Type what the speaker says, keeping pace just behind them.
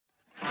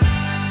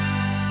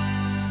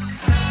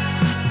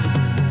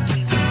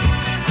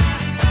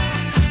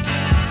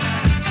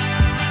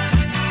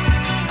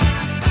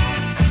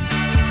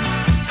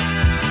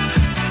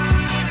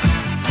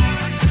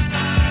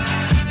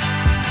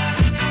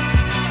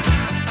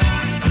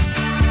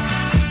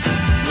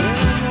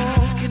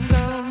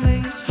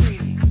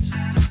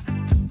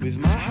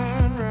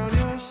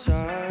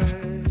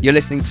You're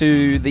listening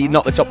to the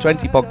Not the Top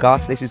 20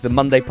 podcast. This is the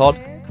Monday pod,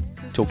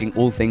 talking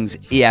all things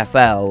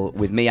EFL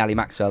with me, Ali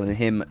Maxwell, and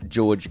him,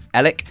 George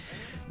Ellick.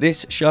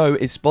 This show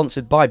is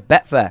sponsored by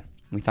Betfair.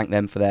 We thank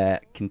them for their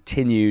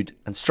continued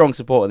and strong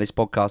support of this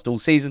podcast all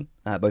season,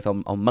 both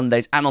on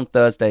Mondays and on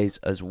Thursdays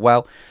as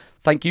well.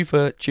 Thank you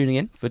for tuning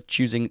in, for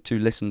choosing to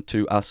listen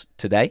to us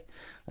today.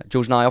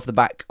 George and I off the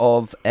back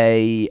of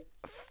a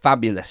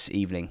fabulous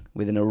evening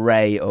with an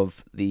array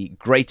of the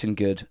great and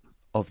good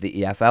of the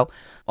EFL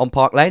on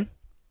Park Lane.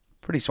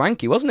 Pretty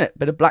swanky, wasn't it?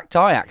 Bit of black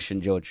tie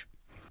action, George.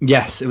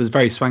 Yes, it was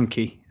very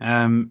swanky.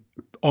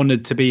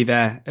 Honoured to be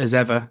there as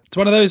ever. It's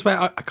one of those where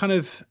I kind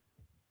of...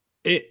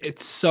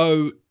 It's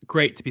so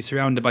great to be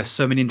surrounded by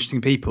so many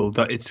interesting people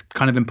that it's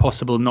kind of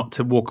impossible not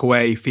to walk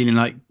away feeling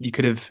like you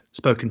could have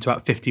spoken to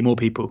about 50 more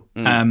people.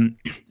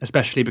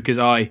 Especially because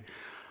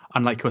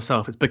unlike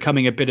yourself, it's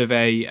becoming a bit of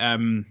a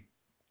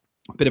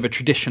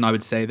tradition, I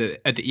would say,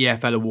 that at the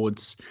EFL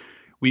Awards,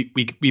 we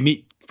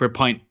meet for a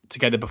pint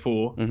together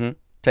before. Mm-hmm.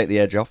 Take the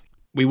edge off.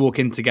 We walk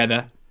in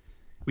together.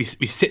 We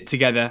sit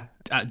together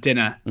at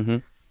dinner.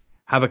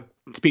 Mm-hmm.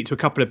 Speak to a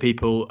couple of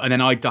people, and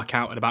then I duck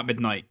out at about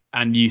midnight,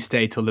 and you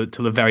stay till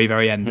the very,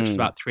 very end, which is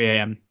about 3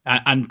 a.m.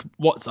 And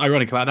what's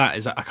ironic about that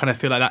is I kind of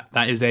feel like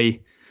that is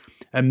a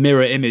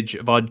mirror image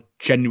of the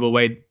general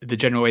way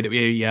that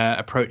we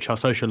approach our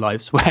social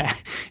lives, where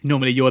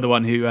normally you're the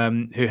one who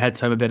heads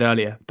home a bit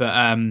earlier.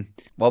 But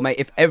well, mate,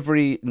 if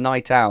every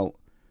night out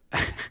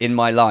in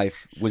my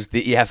life was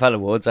the EFL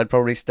Awards, I'd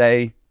probably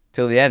stay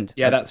till the end.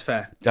 Yeah, that's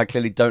fair. I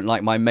clearly don't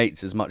like my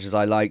mates as much as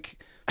I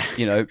like,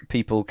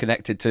 people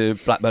connected to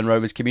Blackburn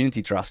Rovers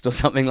Community Trust or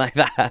something like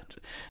that.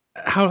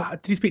 How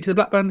did you speak to the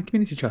Blackburn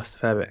Community Trust a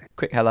fair bit?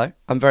 Quick hello.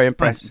 I'm very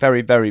impressed. Nice.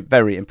 Very, very,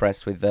 very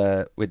impressed with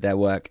their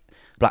work.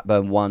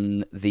 Blackburn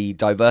won the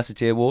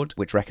Diversity Award,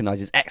 which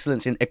recognises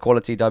excellence in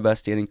equality,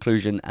 diversity and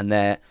inclusion, and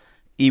their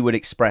Ewood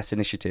Express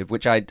initiative,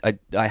 which I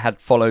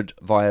had followed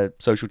via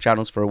social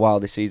channels for a while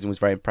this season, was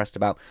very impressed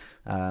about,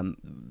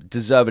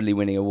 deservedly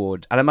winning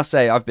award. And I must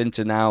say, I've been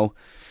to now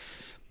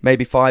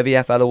maybe 5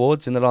 EFL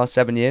awards in the last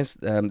 7 years.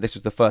 This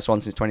was the first one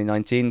since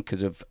 2019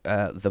 because of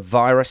the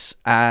virus,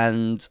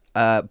 and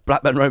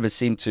Blackburn Rovers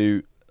seem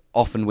to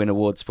often win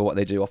awards for what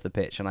they do off the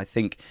pitch. And I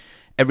think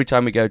every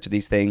time we go to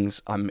these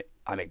things, I'm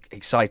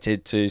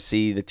excited to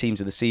see the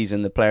teams of the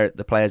season, the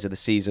players of the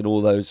season,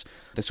 all those,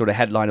 the sort of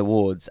headline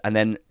awards. And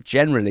then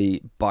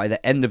generally, by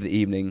the end of the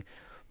evening,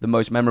 the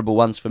most memorable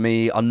ones for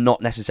me are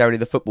not necessarily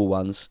the football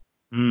ones.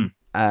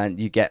 And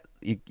you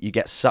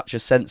get such a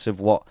sense of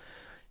what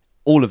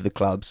all of the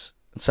clubs,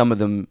 some of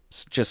them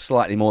just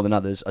slightly more than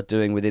others, are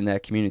doing within their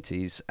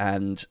communities.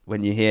 And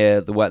when you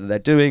hear the work that they're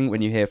doing,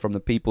 when you hear from the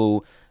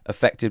people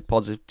affected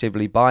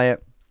positively by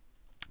it,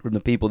 from the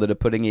people that are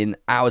putting in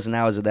hours and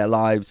hours of their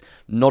lives,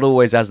 not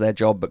always as their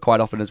job, but quite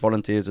often as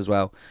volunteers as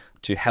well,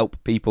 to help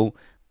people,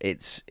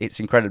 it's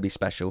incredibly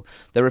special.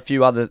 There are a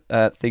few other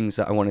things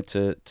that I wanted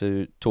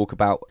to talk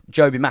about.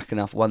 Joby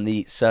McAnuff won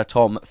the Sir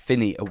Tom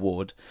Finney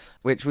Award,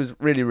 which was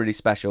really, really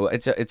special.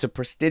 It's a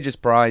prestigious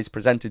prize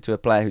presented to a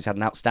player who's had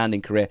an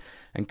outstanding career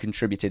and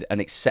contributed an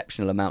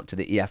exceptional amount to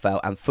the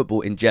EFL and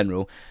football in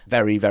general.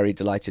 Very, very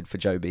delighted for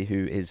Joby,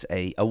 who is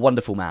a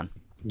wonderful man.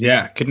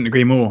 Yeah, couldn't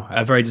agree more.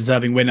 A very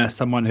deserving winner,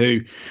 someone who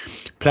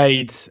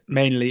played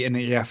mainly in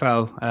the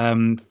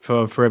EFL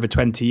for over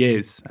 20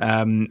 years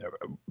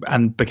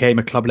and became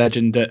a club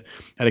legend at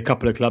a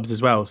couple of clubs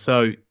as well.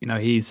 So,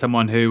 he's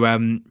someone who,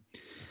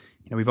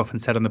 we've often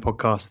said on the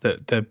podcast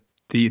that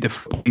the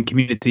footballing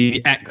community,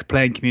 the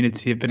ex-playing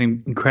community have been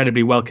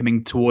incredibly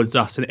welcoming towards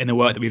us in the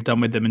work that we've done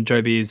with them. And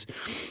Joby is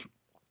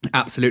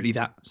absolutely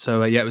that.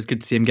 So it was good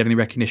to see him getting the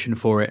recognition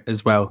for it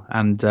as well.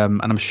 And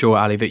I'm sure,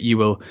 Ali, that you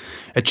will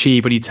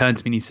achieve. When you turned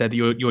to me and you said that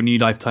your new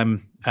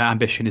lifetime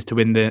ambition is to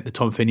win the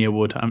Tom Finney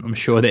Award, I'm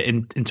sure that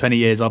in 20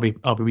 years I'll be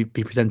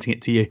presenting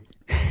it to you.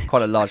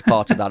 Quite a large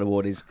part of that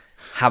award is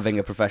having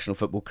a professional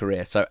football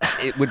career. So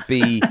it would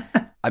be,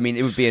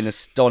 it would be an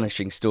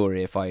astonishing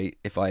story if I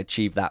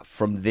achieved that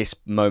from this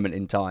moment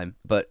in time.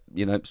 But,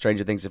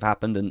 stranger things have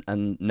happened,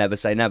 and never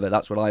say never.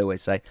 That's what I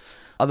always say.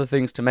 Other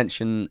things to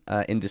mention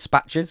in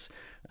dispatches.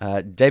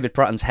 David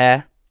Prutton's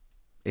hair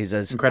is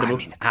incredible.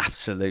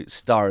 Absolute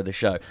star of the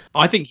show.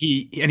 I think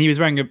he was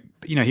wearing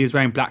he was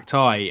wearing black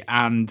tie,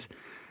 and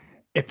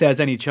if there's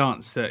any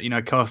chance that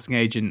a casting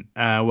agent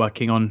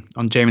working on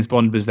James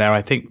Bond was there,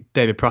 I think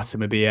David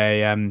Prutton would be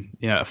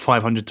a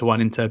 500 to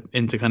 1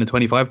 into kind of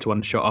 25 to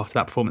 1 shot after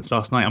that performance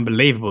last night.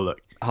 Unbelievable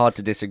look. Hard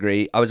to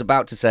disagree. I was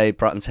about to say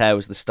Prutton's hair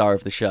was the star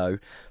of the show,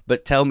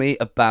 but tell me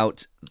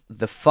about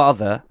the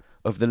father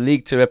of the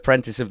League Two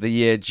Apprentice of the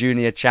Year,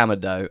 Junior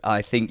Chamado.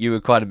 I think you were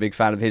quite a big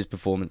fan of his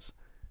performance.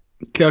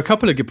 A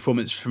couple of good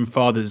performances from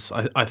fathers,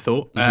 I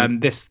thought. Mm-hmm.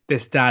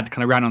 This dad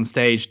kind of ran on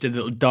stage, did a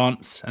little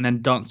dance, and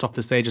then danced off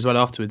the stage as well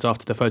afterwards,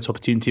 after the photo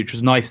opportunity, which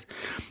was nice.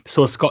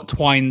 Saw Scott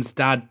Twine's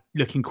dad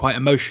looking quite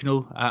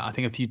emotional. I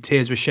think a few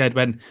tears were shed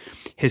when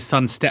his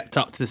son stepped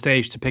up to the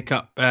stage to pick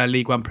up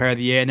League One Player of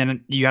the Year, and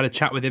then you had a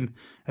chat with him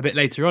a bit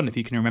later on, if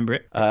you can remember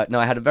it. No,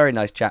 I had a very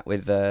nice chat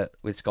with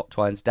Scott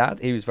Twine's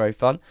dad. He was very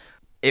fun.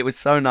 It was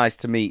so nice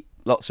to meet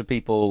lots of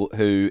people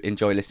who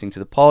enjoy listening to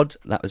the pod.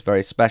 That was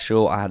very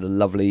special. I had a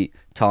lovely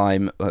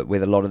time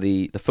with a lot of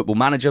the Football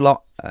Manager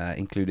lot,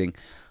 including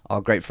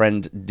our great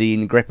friend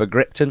Dean Gripper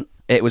Gripton.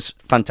 It was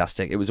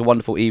fantastic. It was a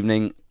wonderful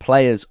evening.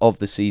 Players of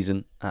the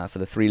season for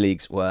the 3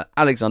 leagues were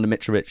Alexander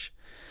Mitrovic,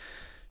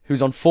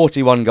 who's on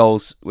 41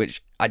 goals,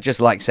 which I just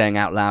like saying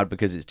out loud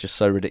because it's just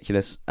so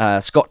ridiculous.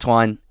 Scott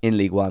Twine in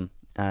League One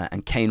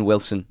and Kane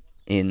Wilson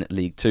in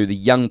League Two. The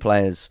young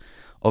players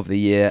of the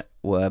year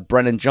were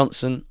Brennan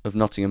Johnson of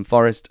Nottingham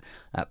Forest,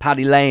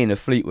 Paddy Lane of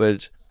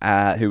Fleetwood,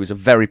 who was a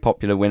very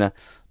popular winner,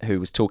 who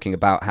was talking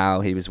about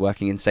how he was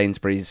working in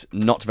Sainsbury's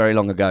not very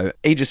long ago.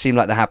 He just seemed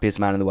like the happiest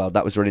man in the world.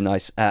 That was really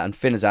nice. And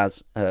Finn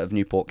Azaz of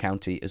Newport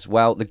County as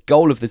well. The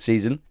goal of the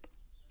season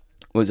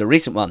was a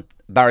recent one.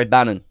 Barry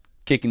Bannon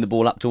kicking the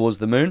ball up towards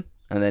the moon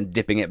and then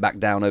dipping it back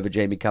down over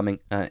Jamie Cumming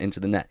into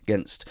the net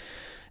against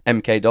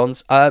MK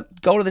Dons.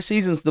 Goal of the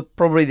season's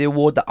probably the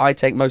award that I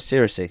take most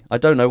seriously. I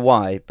don't know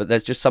why, but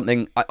there's just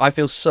something I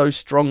feel so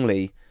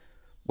strongly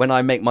when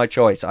I make my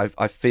choice.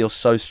 I feel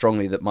so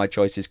strongly that my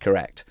choice is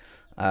correct.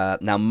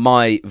 Now,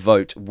 my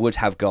vote would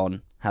have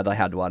gone, had I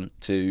had one,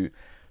 to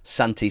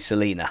Santi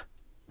Salina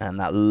and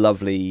that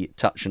lovely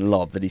touch and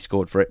lob that he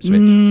scored for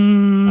Ipswich.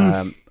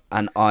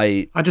 And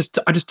I just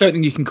don't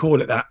think you can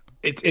call it that.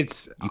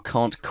 It's you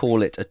can't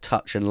call it a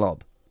touch and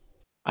lob.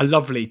 A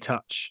lovely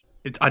touch.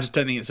 I just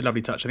don't think it's a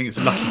lovely touch. I think it's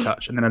a lucky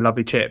touch and then a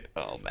lovely chip.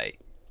 Oh, mate.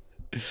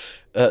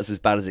 That's as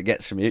bad as it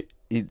gets from you.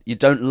 You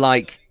don't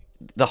like...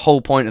 The whole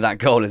point of that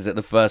goal is that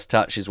the first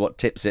touch is what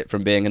tips it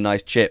from being a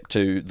nice chip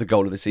to the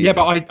goal of the season. Yeah,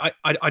 but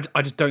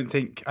I just don't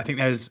think... I think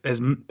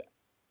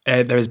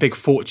there is big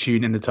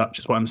fortune in the touch,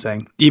 is what I'm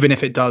saying. Even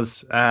if it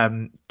does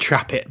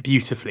trap it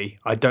beautifully,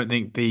 I don't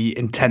think the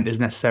intent is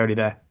necessarily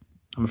there,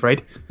 I'm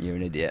afraid. You're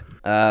an idiot.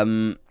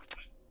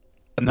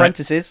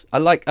 Apprentices. No.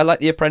 I like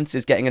the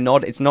apprentices getting a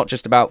nod. It's not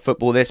just about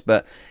football,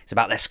 but it's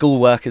about their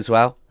schoolwork as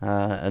well,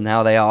 and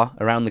how they are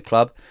around the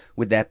club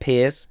with their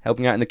peers,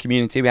 helping out in the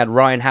community. We had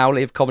Ryan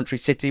Howley of Coventry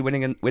City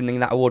winning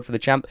that award for the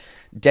champ,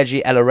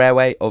 Deji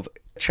Elarewe of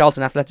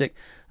Charlton Athletic,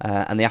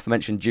 and the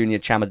aforementioned Junior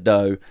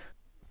Chamado.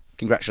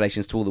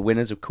 Congratulations to all the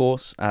winners, of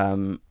course.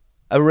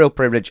 A real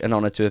privilege and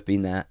honour to have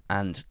been there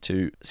and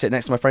to sit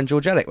next to my friend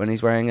George Ellick when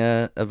he's wearing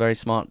a very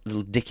smart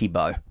little dicky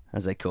bow,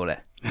 as they call it.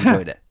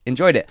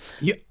 Enjoyed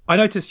it. I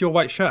noticed your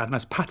white shirt had a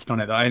nice pattern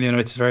on it that I only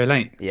noticed very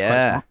late. It's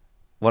yeah,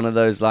 one of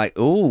those like,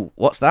 ooh,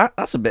 what's that?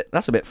 That's a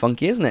bit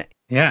funky, isn't it?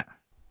 Yeah,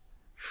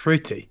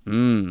 fruity.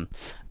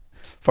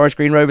 Forest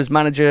Green Rovers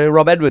manager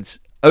Rob Edwards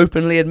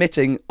openly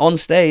admitting on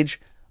stage,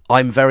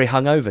 "I'm very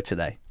hungover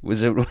today."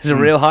 Was a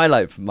real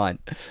highlight for mine.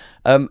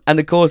 And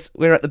of course,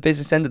 we're at the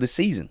business end of the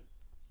season,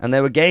 and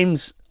there were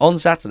games on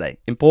Saturday,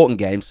 important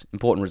games,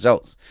 important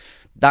results.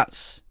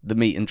 That's the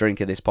meat and drink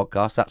of this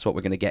podcast. That's what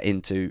we're going to get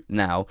into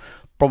now.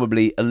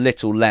 Probably a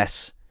little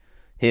less,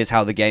 here's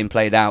how the game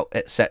played out,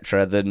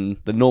 etc., than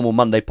the normal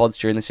Monday pods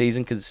during the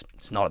season, because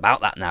it's not about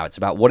that now. It's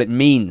about what it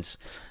means,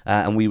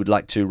 and we would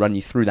like to run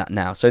you through that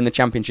now. So in the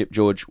Championship,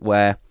 George,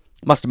 where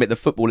I must admit the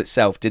football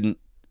itself didn't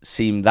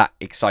seem that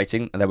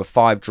exciting. There were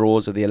 5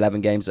 draws of the 11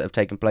 games that have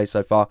taken place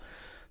so far.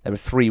 There were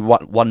 3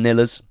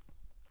 1-nillers.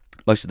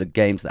 Most of the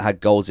games that had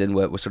goals in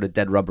were sort of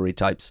dead rubbery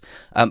types.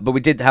 But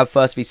we did have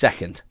first v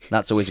second.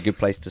 That's always a good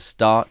place to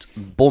start.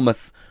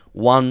 Bournemouth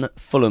 1,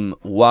 Fulham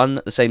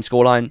 1. The same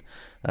scoreline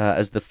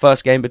as the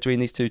first game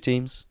between these two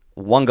teams.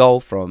 1 goal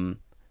from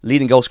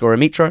leading goal scorer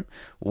Mitro.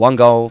 1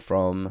 goal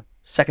from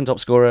second top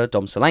scorer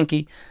Dom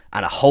Solanke.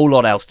 And a whole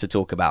lot else to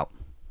talk about.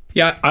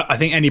 Yeah, I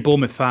think any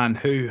Bournemouth fan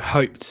who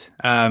hoped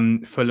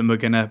Fulham were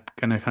gonna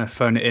kind of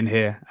phone it in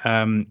here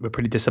were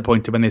pretty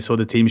disappointed when they saw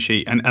the team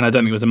sheet, and I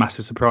don't think it was a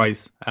massive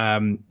surprise.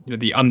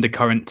 The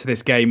undercurrent to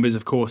this game was,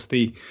 of course,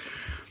 the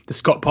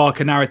Scott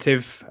Parker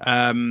narrative.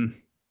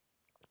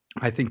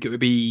 I think it would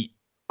be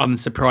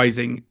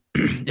unsurprising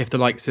if the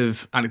likes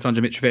of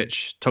Alexander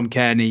Mitrovic, Tom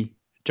Kearney,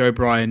 Joe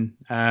Bryan,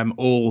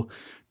 all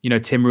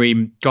Tim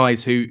Ream,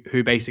 guys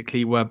who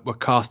basically were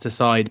cast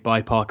aside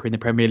by Parker in the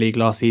Premier League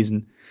last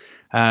season.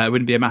 It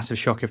wouldn't be a massive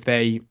shock if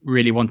they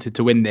really wanted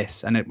to win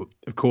this. And it,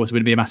 of course,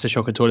 wouldn't be a massive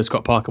shock at all if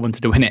Scott Parker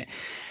wanted to win it.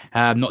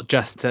 Not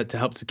just to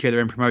help secure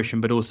their own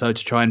promotion, but also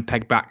to try and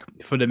peg back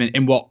Fulham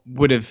in what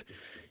would have,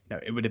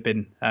 it would have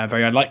been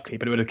very unlikely,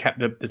 but it would have kept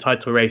the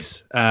title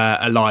race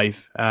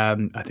alive.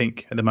 I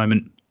think at the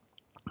moment,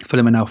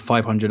 Fulham are now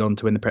 500 on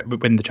to win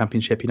the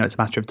Championship. It's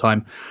a matter of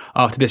time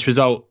after this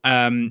result.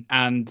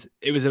 And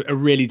it was a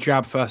really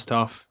drab first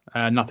half.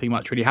 Nothing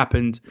much really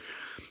happened.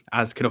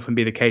 As can often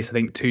be the case, I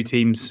think 2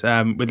 teams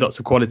with lots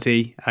of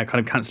quality kind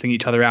of cancelling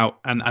each other out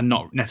and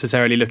not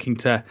necessarily looking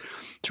to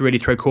really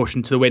throw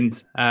caution to the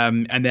wind.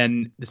 And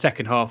then the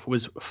second half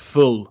was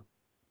full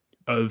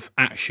of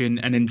action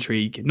and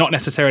intrigue. Not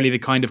necessarily the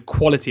kind of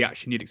quality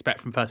action you'd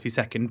expect from first v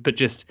second, but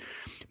just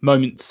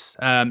moments,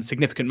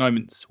 significant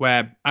moments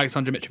where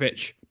Alexander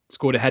Mitrovic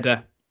scored a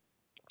header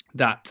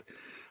that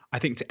I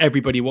think to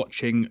everybody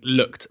watching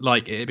looked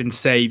like it had been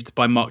saved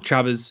by Mark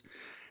Travers.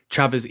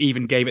 Travers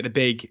even gave it the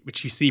big,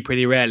 which you see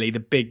pretty rarely, the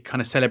big kind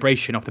of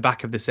celebration off the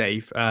back of the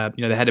save.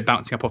 The header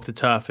bouncing up off the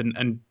turf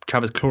and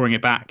Travers clawing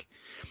it back.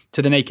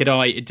 To the naked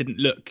eye, it didn't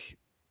look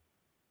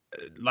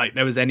like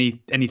there was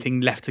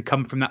anything left to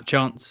come from that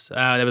chance.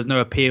 There was no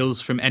appeals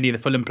from any of the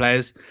Fulham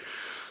players.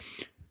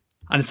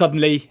 And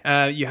suddenly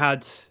you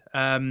had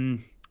the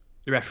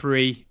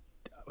referee,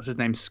 what's his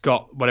name,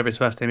 Scott, whatever his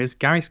first name is,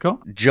 Gary Scott?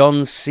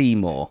 John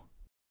Seymour.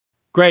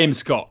 Graham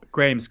Scott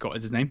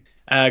is his name.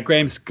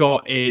 Graham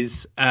Scott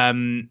is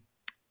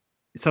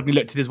suddenly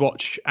looked at his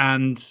watch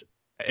and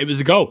it was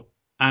a goal.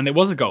 And it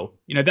was a goal.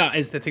 That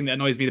is the thing that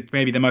annoys me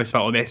maybe the most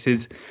about all this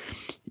is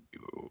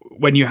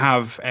when you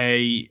have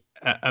the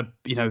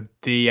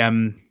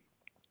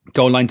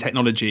goal line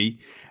technology,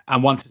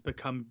 and once it's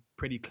become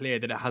pretty clear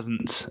that it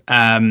hasn't,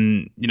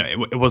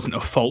 it wasn't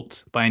a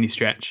fault by any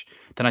stretch,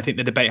 then I think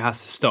the debate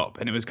has to stop.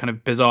 And it was kind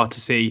of bizarre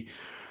to see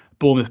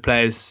Bournemouth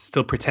players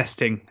still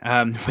protesting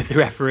with the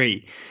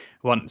referee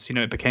once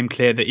it became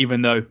clear that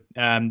even though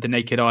the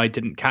naked eye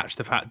didn't catch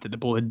the fact that the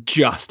ball had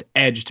just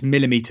edged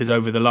millimetres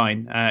over the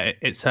line,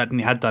 it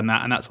certainly had done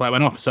that, and that's why it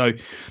went off. So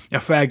a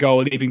fair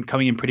goal, even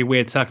coming in pretty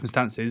weird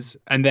circumstances.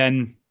 And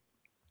then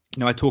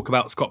I talk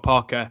about Scott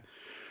Parker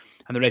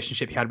and the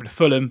relationship he had with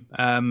Fulham,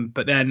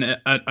 but then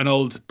an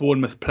old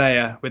Bournemouth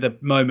player with a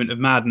moment of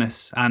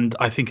madness, and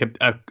I think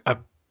a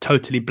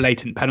totally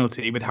blatant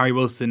penalty with Harry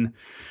Wilson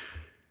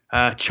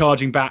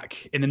charging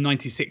back in the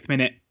 96th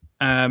minute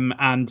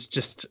and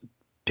just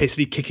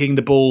basically kicking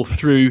the ball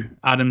through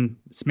Adam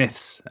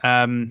Smith's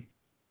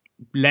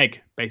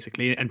leg,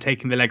 basically, and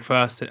taking the leg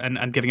first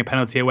and giving a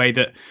penalty away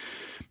that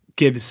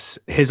gives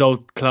his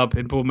old club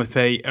in Bournemouth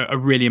a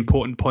really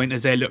important point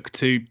as they look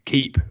to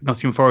keep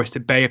Nottingham Forest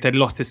at bay. If they'd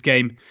lost this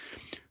game,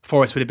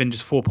 Forest would have been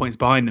just 4 points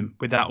behind them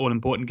with that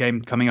all-important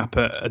game coming up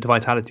at the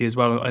Vitality as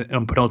well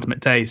on penultimate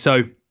day.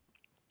 So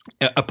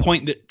a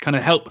point that kind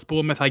of helps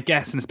Bournemouth, I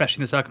guess, and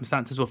especially in the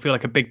circumstances, will feel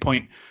like a big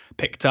point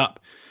picked up.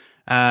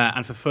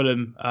 And for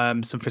Fulham,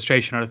 some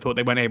frustration. I thought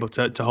they weren't able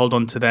to hold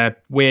on to their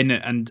win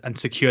and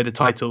secure the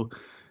title.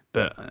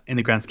 But in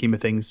the grand scheme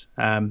of things,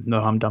 no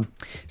harm done.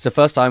 It's the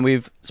first time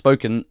we've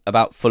spoken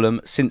about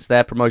Fulham since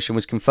their promotion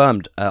was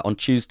confirmed on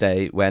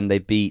Tuesday when they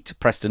beat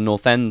Preston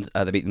North End.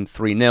 They beat them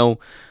 3-0.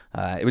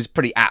 It was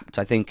pretty apt,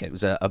 I think. It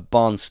was a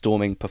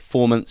barnstorming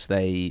performance.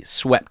 They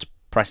swept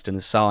Preston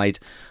aside,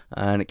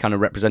 and it kind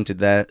of represented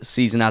their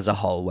season as a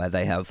whole, where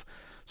they have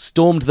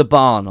stormed the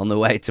barn on the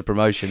way to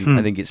promotion,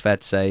 I think it's fair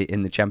to say,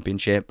 in the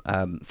Championship.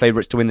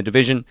 Favourites to win the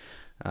division.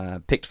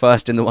 Picked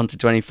first in the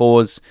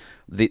 1-24s.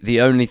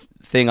 The only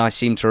thing I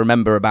seem to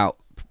remember about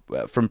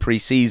from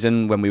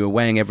pre-season, when we were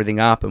weighing everything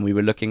up and we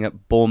were looking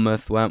at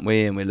Bournemouth, weren't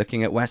we? And we were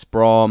looking at West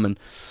Brom, and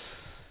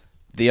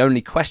the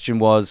only question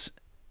was,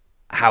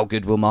 how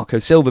good will Marco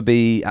Silva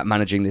be at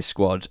managing this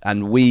squad?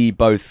 And we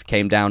both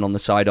came down on the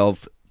side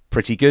of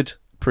pretty good,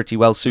 pretty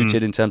well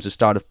suited in terms of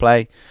style of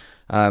play.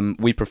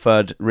 We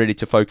preferred really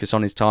to focus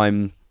on his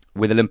time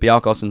with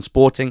Olympiacos and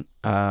Sporting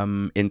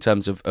in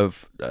terms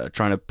of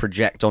trying to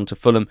project onto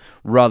Fulham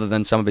rather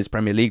than some of his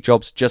Premier League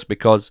jobs, just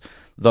because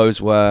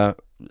those were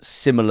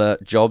similar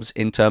jobs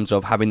in terms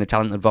of having the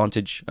talent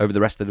advantage over the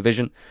rest of the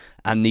division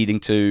and needing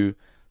to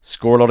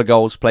score a lot of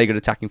goals, play good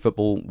attacking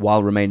football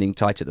while remaining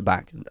tight at the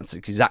back. That's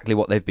exactly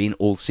what they've been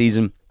all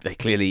season. They're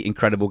clearly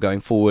incredible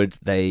going forward.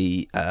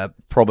 They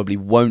probably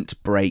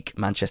won't break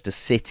Manchester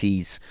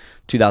City's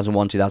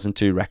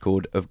 2001-2002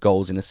 record of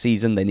goals in a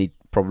season. They need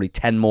probably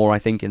 10 more, I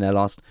think, in their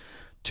last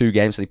 2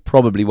 games. So they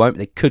probably won't, but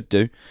they could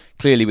do.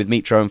 Clearly with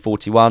Mitro and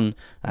 41,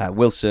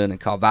 Wilson and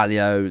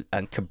Carvalho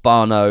and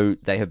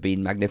Cabano, they have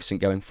been magnificent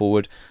going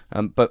forward.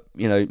 But,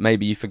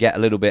 maybe you forget a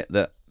little bit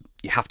that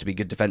you have to be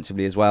good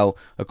defensively as well.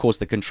 Of course,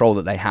 the control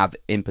that they have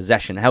in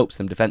possession helps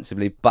them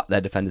defensively, but their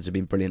defenders have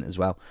been brilliant as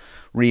well.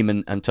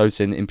 Riemann and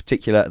Tosin in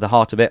particular at the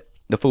heart of it.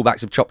 The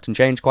fullbacks have chopped and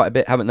changed quite a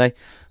bit, haven't they?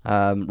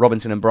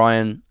 Robinson and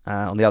Bryan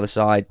on the other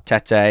side,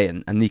 Tete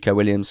and Nico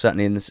Williams,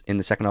 certainly in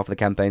the second half of the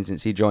campaign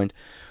since he joined.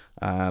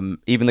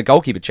 Even the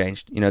goalkeeper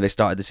changed. They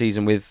started the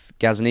season with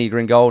Gazaniga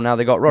in goal, now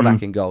they got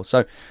Rodak in goal.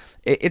 So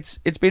it's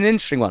been an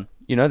interesting one.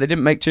 They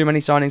didn't make too many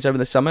signings over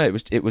the summer.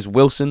 It was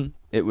Wilson,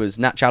 it was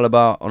Nat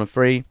Chalabar on a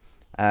free,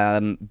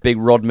 big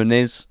Rod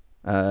Muniz,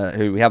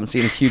 who we haven't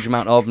seen a huge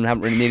amount of and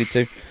haven't really needed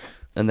to,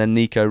 and then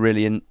Nico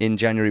really in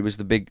January was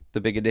the big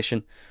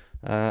addition,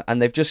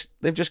 and they've just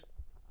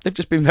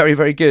been very,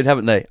 very good,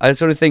 haven't they? I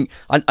sort of think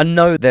I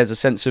know there's a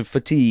sense of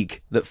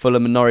fatigue that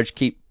Fulham and Norwich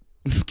keep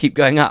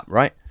going up,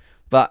 right?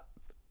 But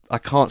I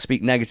can't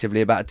speak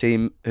negatively about a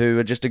team who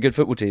are just a good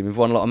football team who've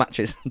won a lot of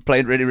matches and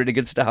played really, really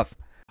good stuff.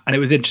 And it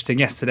was interesting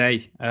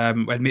yesterday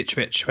when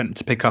Mitrovic went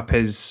to pick up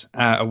his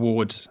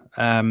award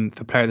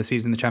for Player of the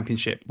Season in the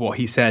Championship. What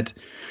he said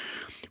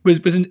was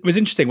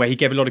interesting, where he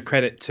gave a lot of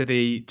credit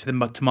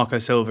to Marco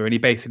Silva, and he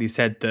basically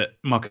said that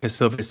Marco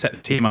Silva set the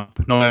team up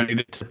not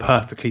only to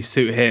perfectly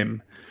suit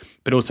him,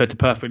 but also to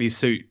perfectly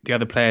suit the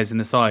other players in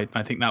the side.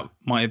 And I think that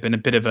might have been a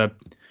bit of a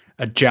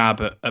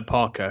jab at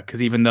Parker,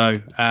 because even though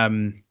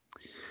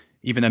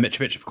even though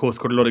Mitrovic, of course,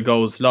 scored a lot of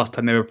goals last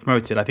time they were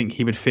promoted, I think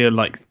he would feel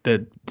like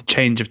the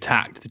change of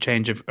tact, the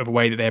change of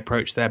way that they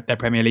approached their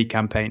Premier League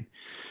campaign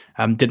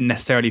didn't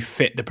necessarily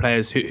fit the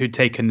players who'd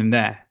taken them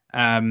there.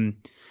 And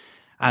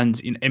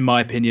in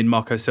my opinion,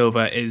 Marco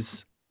Silva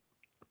is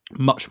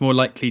much more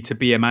likely to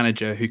be a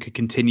manager who could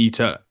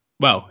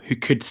who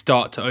could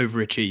start to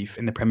overachieve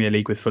in the Premier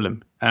League with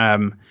Fulham.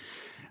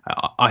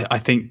 I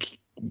think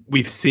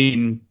we've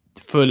seen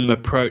Fulham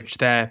approach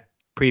their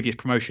previous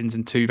promotions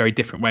in two very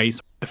different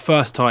ways. The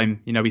first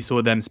time, we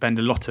saw them spend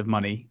a lot of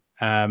money,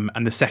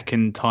 and the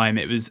second time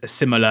it was a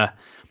similar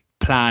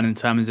plan in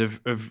terms of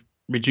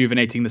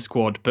rejuvenating the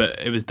squad, but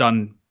it was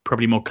done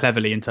probably more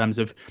cleverly in terms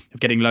of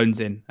getting loans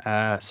in.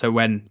 So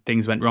when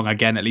things went wrong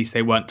again, at least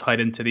they weren't tied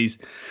into these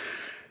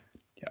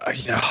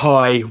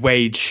high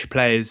wage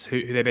players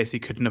who they basically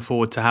couldn't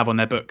afford to have on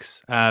their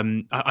books.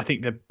 I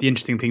think the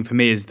interesting thing for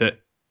me is that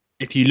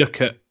if you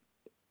look at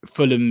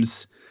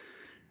Fulham's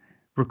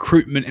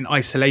recruitment in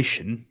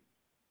isolation,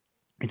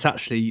 it's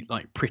actually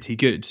like pretty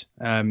good.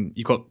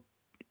 You've got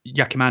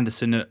Joachim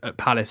Andersen at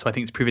Palace, who I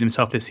think has proven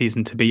himself this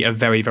season to be a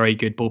very, very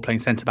good ball-playing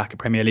centre-back at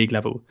Premier League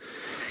level.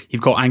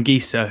 You've got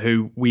Anguissa,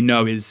 who we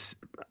know he's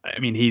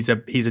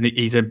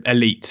an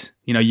elite,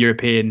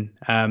 European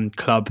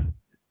club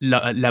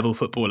level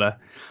footballer.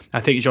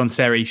 I think Jean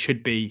Seri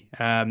should be,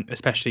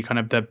 especially kind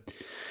of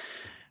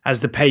as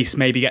the pace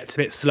maybe gets a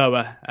bit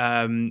slower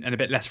and a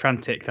bit less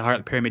frantic, the higher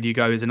up the pyramid you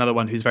go, is another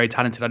one who's very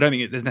talented. I don't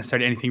think there's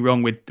necessarily anything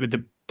wrong with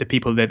the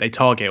people that they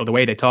target or the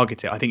way they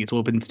target it. I think it's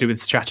all been to do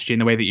with strategy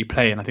and the way that you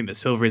play. And I think that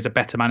Silva is a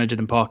better manager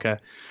than Parker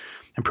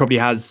and probably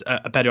has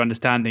a better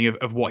understanding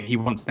of what he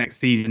wants next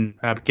season,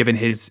 given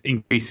his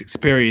increased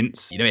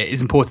experience. It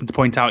is important to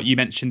point out, you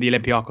mentioned the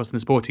Olympiacos and the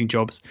Sporting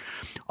jobs.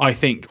 I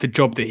think the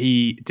job that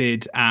he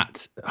did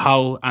at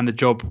Hull and the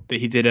job that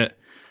he did at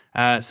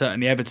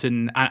certainly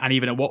Everton and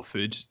even at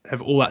Watford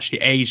have all actually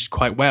aged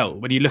quite well.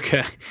 When you look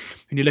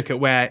at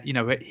where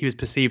he was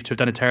perceived to have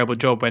done a terrible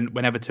job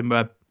when Everton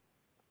were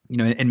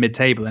in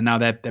mid-table, and now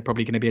they're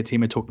probably going to be a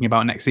team we're talking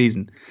about next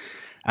season.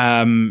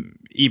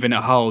 Even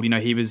at Hull, a lot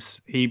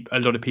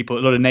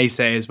of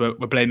naysayers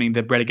were blaming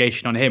the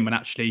relegation on him, when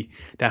actually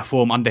their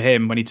form under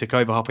him when he took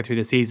over halfway through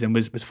the season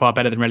was far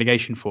better than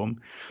relegation form.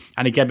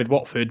 And again with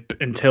Watford,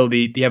 until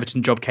the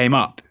Everton job came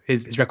up,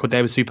 his record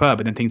there was superb,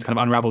 and then things kind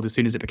of unravelled as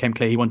soon as it became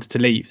clear he wanted to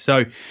leave.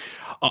 So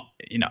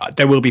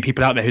there will be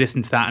people out there who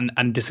listen to that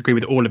and disagree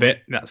with all of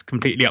it. That's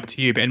completely up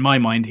to you. But in my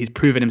mind, he's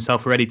proven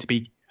himself already to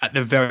be, at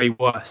the very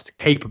worst,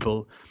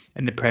 capable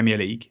in the Premier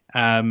League.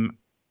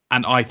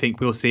 And I think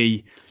we'll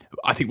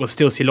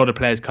still see a lot of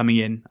players coming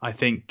in. I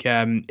think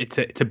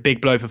it's a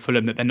big blow for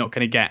Fulham that they're not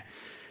going to get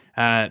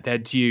their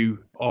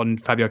due on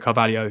Fabio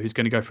Carvalho, who's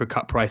going to go for a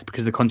cut price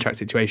because of the contract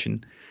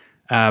situation.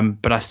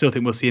 But I still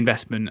think we'll see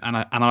investment. And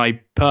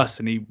I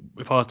personally,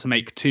 if I was to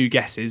make two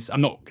guesses,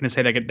 I'm not going to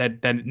say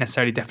they're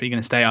necessarily definitely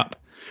going to stay up.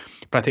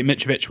 But I think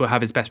Mitrovic will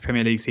have his best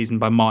Premier League season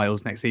by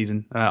miles next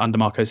season under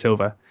Marco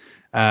Silva.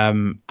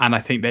 And I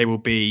think they will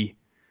be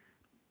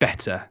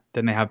better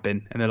than they have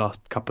been in the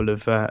last couple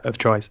of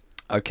tries.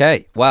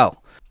 Okay,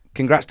 well,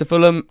 congrats to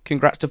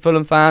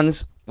Fulham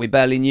fans. We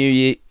barely knew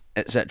you,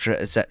 etc.,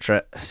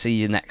 etc. See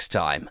you next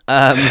time.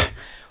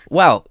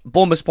 Well,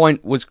 Bournemouth's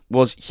point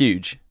was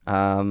huge.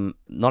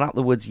 Not out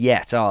the woods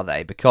yet, are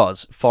they?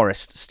 Because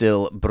Forest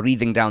still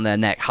breathing down their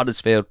neck.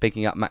 Huddersfield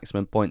picking up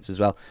maximum points as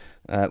well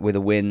with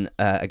a win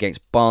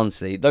against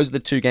Barnsley. Those are the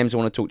two games I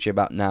want to talk to you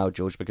about now,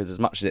 George, because as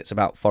much as it's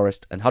about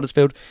Forest and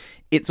Huddersfield,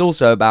 it's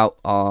also about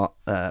our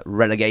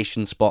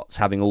relegation spots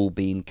having all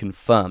been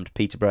confirmed.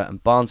 Peterborough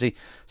and Barnsley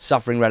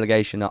suffering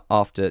relegation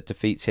after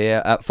defeats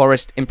here.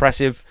 Forest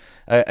impressive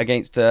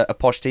against a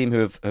posh team who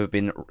have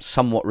been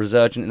somewhat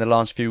resurgent in the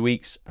last few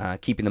weeks,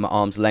 keeping them at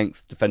arm's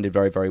length, defended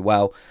very, very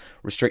well,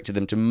 restricted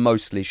them to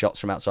mostly shots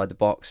from outside the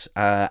box,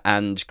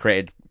 and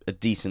created a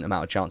decent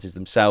amount of chances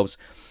themselves.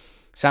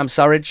 Sam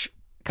Surridge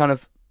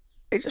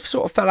it just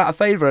sort of fell out of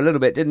favour a little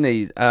bit, didn't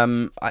he?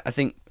 I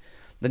think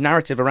the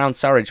narrative around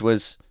Surridge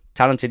was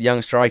talented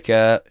young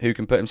striker who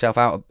can put himself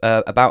out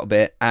about a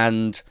bit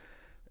and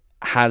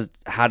has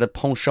had a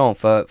penchant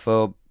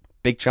for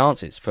big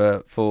chances,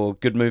 for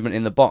good movement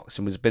in the box,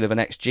 and was a bit of an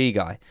XG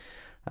guy.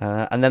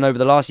 And then over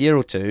the last year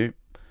or two,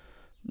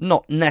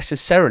 not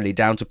necessarily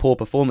down to poor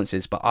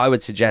performances, but I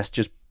would suggest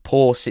just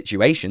poor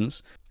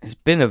situations. It's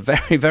been a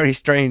very, very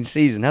strange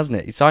season, hasn't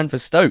it? He signed for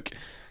Stoke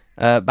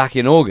back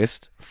in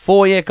August.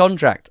 4-year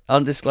contract,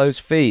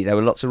 undisclosed fee. There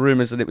were lots of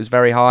rumours that it was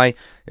very high.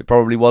 It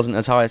probably wasn't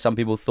as high as some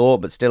people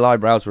thought, but still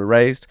eyebrows were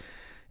raised.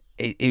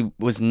 He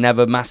was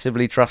never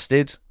massively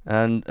trusted,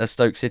 and a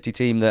Stoke City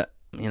team that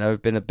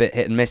have been a bit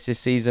hit and miss this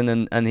season,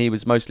 and he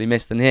was mostly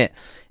missed than hit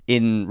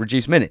in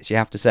reduced minutes, you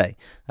have to say.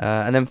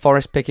 And then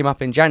Forest pick him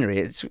up in January.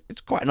 It's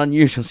quite an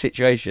unusual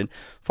situation.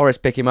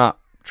 Forest pick him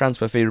up,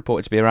 transfer fee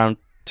reported to be around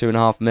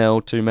 2.5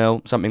 mil, 2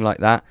 mil, something like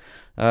that.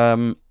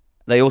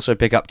 They also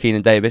pick up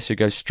Keenan Davis, who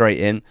goes straight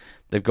in.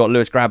 They've got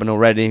Lewis Grabban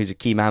already, who's a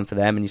key man for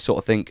them, and you sort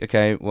of think,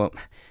 okay, well,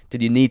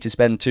 did you need to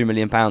spend £2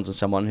 million on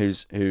someone who,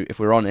 if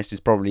we're honest,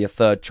 is probably a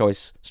third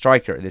choice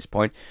striker at this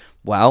point?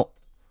 Well,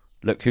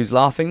 look who's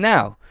laughing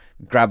now.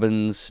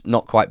 Graben's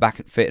not quite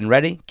back fit and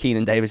ready.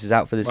 Keenan Davis is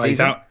out for the season. He's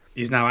out.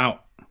 He's now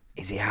out.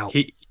 Is he out?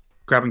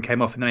 Graben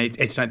came off in the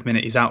 89th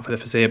minute. He's out for the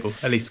foreseeable,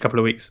 at least a couple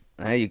of weeks.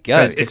 There you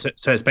go.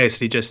 So it's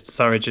basically just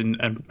Surridge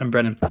and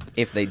Brennan.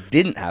 If they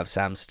didn't have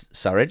Sam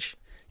Surridge,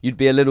 you'd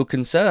be a little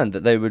concerned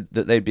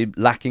that they'd be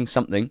lacking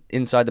something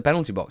inside the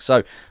penalty box.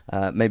 So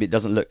maybe it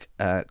doesn't look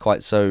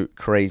quite so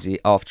crazy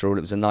after all.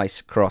 It was a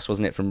nice cross,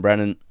 wasn't it, from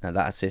Brennan?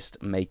 That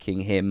assist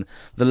making him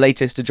the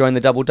latest to join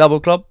the double-double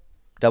club.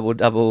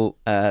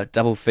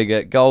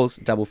 Double-figure goals,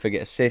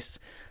 double-figure assists,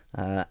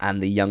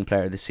 and the young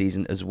player of the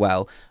season as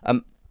well.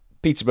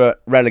 Peterborough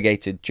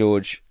relegated,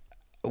 George.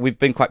 We've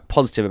been quite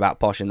positive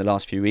about Posh in the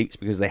last few weeks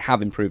because they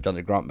have improved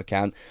under Grant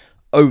McCann.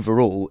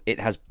 Overall,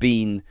 it has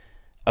been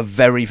a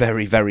very,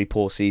 very, very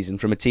poor season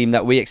from a team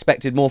that we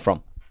expected more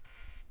from.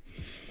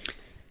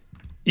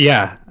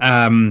 Yeah.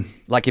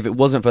 Like if it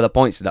wasn't for the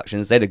points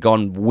deductions, they'd have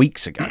gone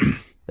weeks ago.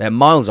 They're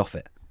miles off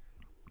it.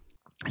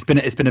 It's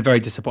been a very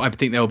disappointing. I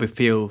think they'll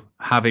feel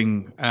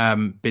having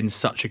been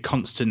such a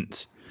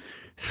constant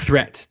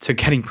threat to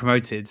getting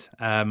promoted.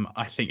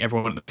 I think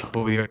everyone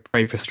will be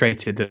very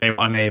frustrated that they were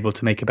unable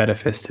to make a better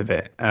fist of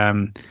it.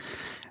 And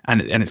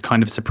it's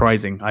kind of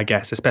surprising, I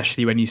guess,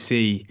 especially when you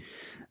see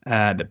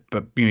that.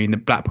 But the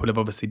Blackpool have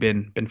obviously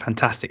been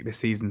fantastic this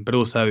season, but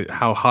also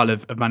how Hull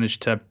have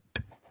managed to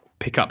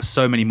pick up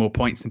so many more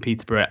points than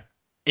Peterborough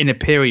in a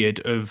period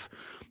of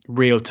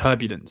real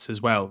turbulence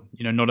as well.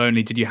 Not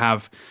only did you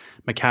have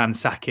McCann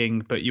sacking,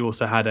 but you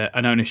also had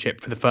an ownership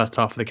for the first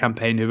half of the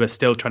campaign who were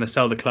still trying to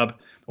sell the club,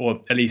 or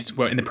at least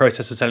were in the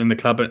process of selling the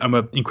club, and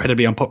were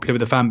incredibly unpopular with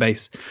the fan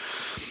base.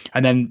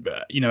 And then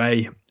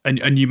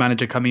a new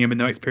manager coming in with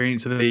no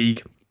experience of the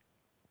league,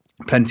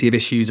 plenty of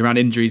issues around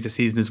injuries this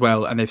season as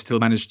well, and they've still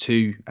managed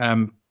to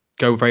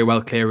go very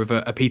well clear of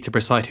a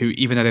Peterborough side who,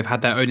 even though they've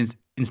had their own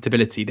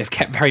instability, they've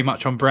kept very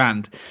much on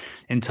brand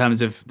in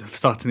terms of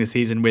starting the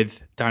season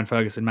with Darren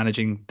Ferguson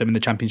managing them in the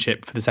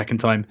Championship for the second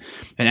time,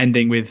 and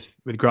ending with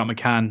Grant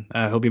McCann,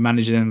 who'll be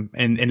managing them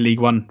in League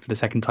One for the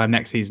second time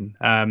next season.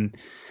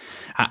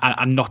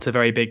 And not a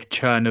very big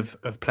churn of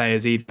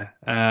players either.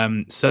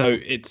 So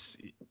it's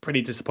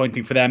pretty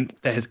disappointing for them.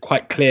 There has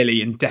quite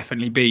clearly and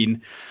definitely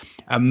been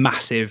a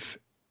massive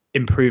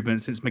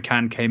improvement since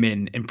McCann came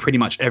in pretty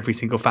much every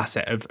single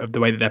facet of the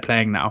way that they're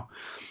playing now.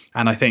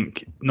 And I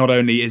think not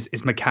only is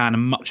McCann a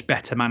much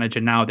better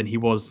manager now than he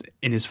was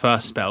in his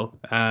first spell,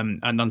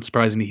 and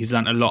unsurprisingly, he's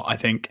learnt a lot, I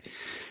think.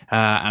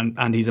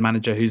 And he's a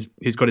manager who's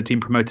got a team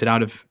promoted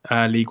out of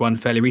League One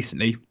fairly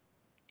recently.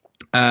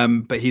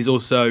 But he's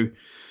also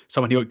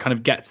someone who kind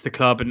of gets the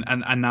club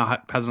and now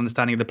has an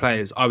understanding of the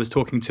players. I was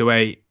talking to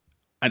an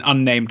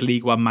unnamed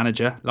League One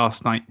manager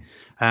last night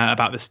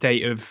about the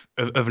state of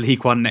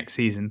League One next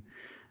season.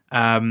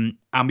 And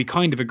we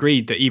kind of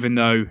agreed that even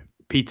though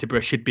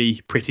Peterborough should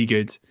be pretty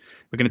good,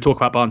 we're going to talk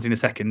about Barnsley in a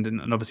second,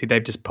 and obviously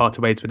they've just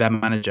parted ways with their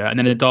manager. And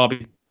then a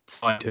Derby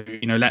side who,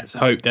 let's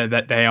hope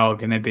that they are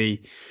going to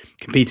be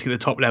competing at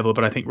the top level.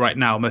 But I think right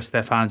now most of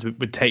their fans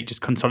would take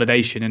just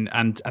consolidation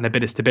and a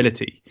bit of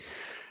stability.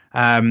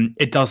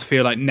 It does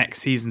feel like next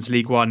season's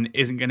League One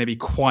isn't going to be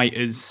quite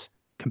as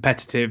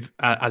competitive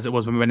as it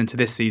was when we went into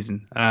this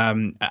season.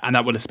 And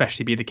that will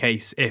especially be the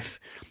case if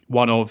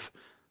one of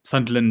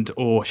Sunderland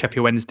or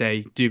Sheffield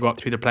Wednesday do go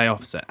up through the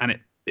playoffs. And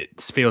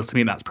it feels to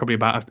me that's probably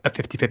about a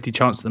 50-50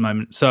 chance at the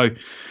moment. So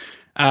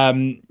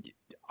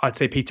I'd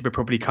say Peterborough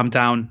probably come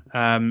down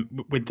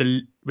with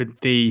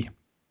the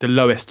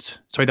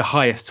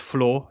highest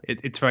floor.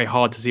 It's very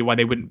hard to see why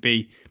they wouldn't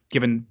be,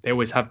 given they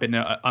always have been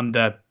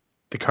under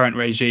the current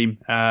regime,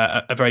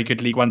 a very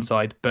good League One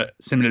side. But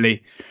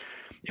similarly,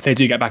 if they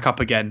do get back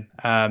up again,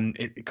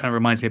 it kind of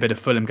reminds me a bit of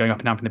Fulham going up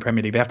and down from the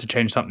Premier League. They have to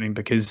change something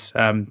because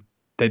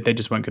they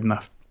just weren't good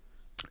enough.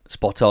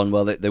 Spot on.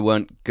 Well, they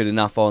weren't good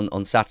enough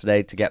on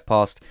Saturday to get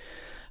past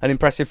an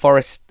impressive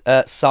Forest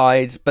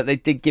side, but they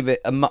did give it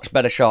a much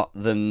better shot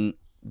than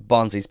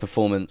Barnsley's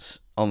performance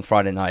on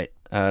Friday night,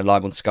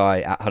 live on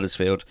Sky at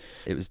Huddersfield.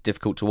 It was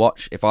difficult to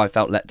watch. If I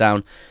felt let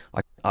down,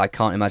 I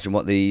can't imagine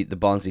what the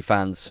Barnsley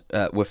fans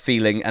were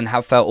feeling and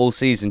have felt all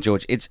season,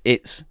 George. It's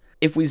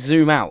if we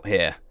zoom out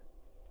here,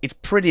 it's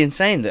pretty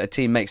insane that a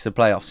team makes the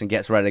playoffs and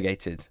gets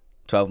relegated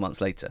 12 months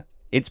later.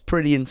 It's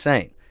pretty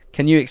insane.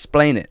 Can you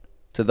explain it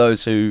to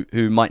those who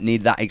might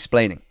need that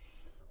explaining?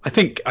 I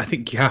think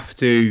you have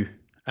to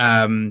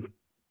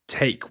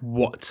take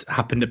what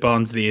happened at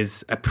Barnsley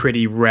as a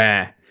pretty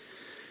rare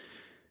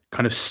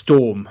kind of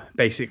storm,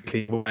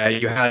 basically, where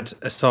you had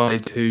a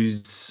side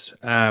whose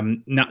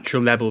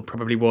natural level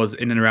probably was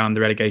in and around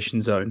the relegation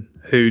zone,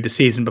 who the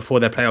season before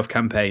their playoff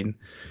campaign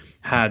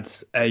had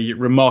a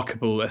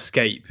remarkable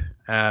escape,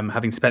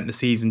 having spent the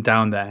season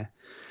down there,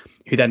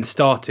 who then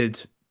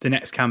started the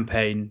next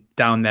campaign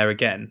down there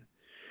again.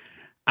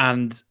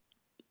 And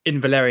in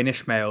Valerian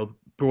Ismail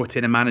brought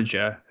in a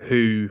manager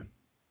whose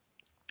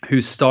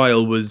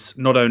style was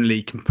not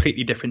only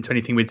completely different to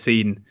anything we'd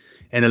seen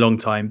in a long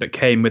time, but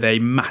came with a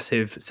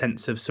massive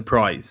sense of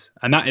surprise.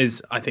 And that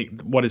is, I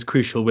think, what is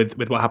crucial with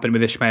what happened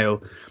with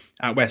Ismail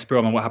at West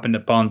Brom and what happened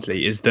at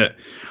Barnsley, is that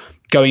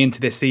going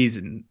into this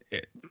season,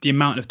 the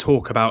amount of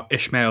talk about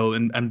Ishmael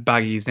and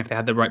Baggies, and if they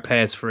had the right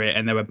players for it,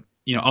 and there were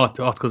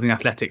articles in The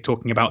Athletic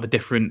talking about the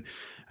different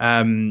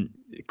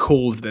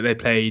calls that they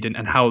played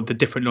and how the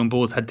different long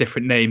balls had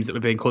different names that were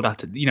being called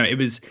out.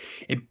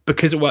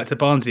 Because it worked at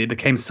Barnsley, it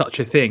became such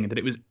a thing that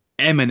it was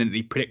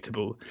eminently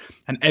predictable,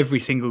 and every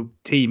single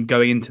team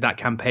going into that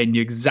campaign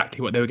knew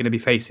exactly what they were going to be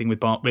facing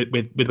with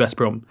West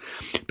Brom.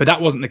 But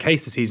that wasn't the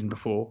case the season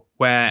before,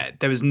 where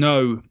there was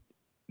no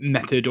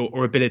method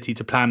or ability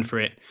to plan for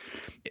it.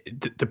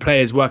 The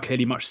players were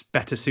clearly much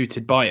better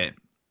suited by it,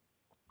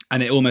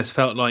 and it almost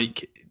felt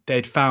like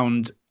they'd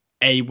found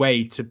a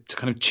way to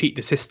kind of cheat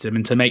the system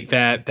and to make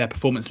their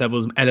performance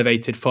levels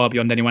elevated far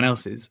beyond anyone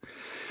else's.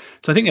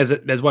 So I think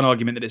there's one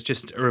argument that it's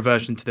just a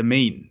reversion to the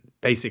mean,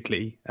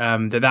 basically,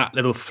 that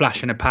little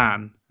flash in a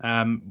pan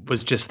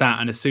was just that.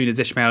 And as soon as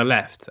Ishmael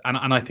left, and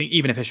I think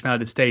even if Ishmael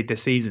had stayed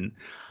this season,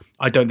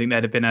 I don't think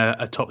there'd have been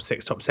a top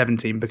 6, top 7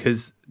 team,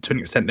 because to an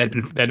extent they'd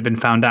have been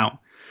found out.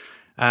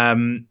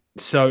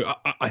 So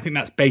I think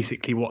that's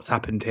basically what's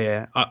happened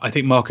here. I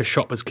think Marcus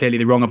Schopp was clearly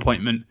the wrong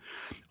appointment.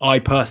 I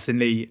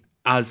personally,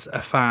 as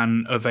a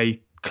fan of a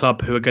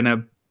club who are going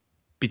to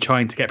be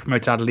trying to get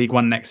promoted out of League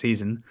One next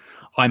season,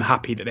 I'm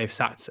happy that they've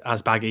sacked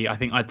Asbaghi. I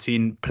think I'd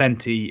seen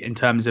plenty in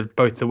terms of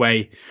both the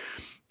way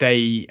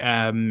they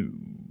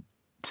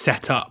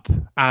set up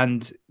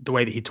and the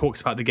way that he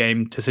talks about the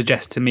game to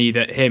suggest to me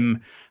that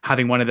him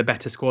having one of the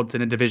better squads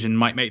in a division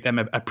might make them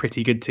a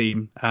pretty good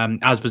team,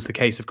 as was the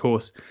case, of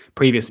course,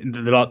 previous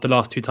the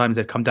last 2 times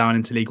they've come down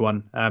into League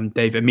One.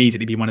 They've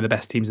immediately been one of the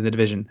best teams in the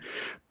division.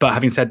 But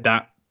having said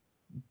that,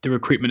 the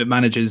recruitment of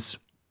managers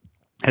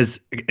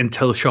has,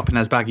 until Schopp and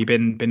Asbaghi,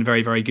 been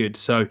very, very good.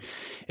 So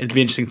it'll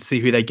be interesting to see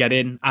who they get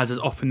in. As is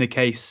often the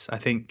case, I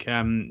think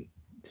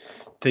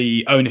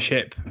the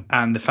ownership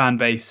and the fan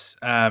base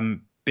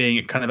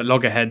being kind of at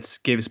loggerheads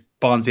gives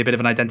Barnsley a bit of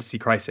an identity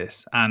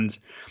crisis. And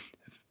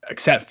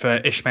except for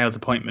Ishmael's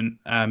appointment,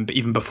 but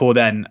even before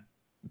then,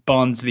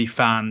 Barnsley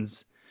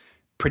fans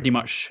pretty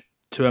much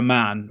to a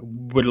man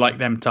would like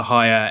them to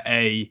hire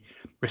a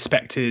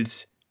respected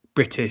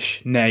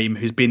British name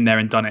who's been there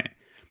and done it.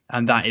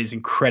 And that is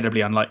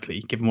incredibly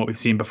unlikely given what we've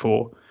seen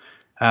before.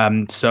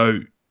 So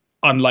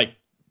unlike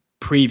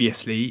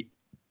previously,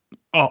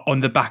 on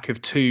the back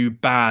of two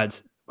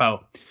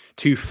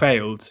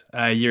failed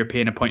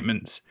European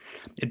appointments,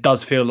 it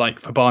does feel like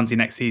for Barnsley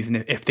next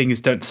season, if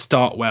things don't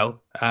start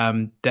well,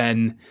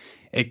 then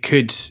it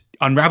could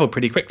unravel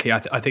pretty quickly.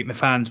 I think the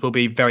fans will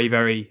be very,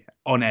 very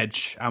on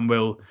edge and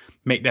will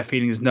make their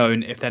feelings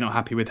known if they're not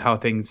happy with how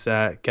things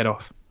get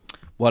off.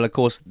 Well, of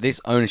course,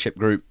 this ownership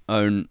group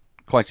own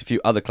quite a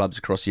few other clubs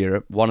across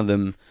Europe. One of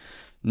them,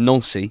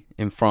 Nancy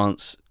in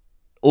France,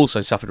 also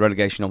suffered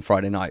relegation on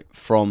Friday night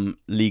from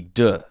Ligue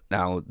 2.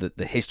 Now,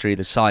 the history,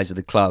 the size of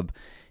the club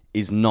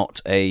is not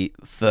a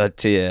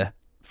third-tier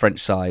French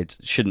side,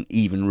 shouldn't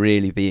even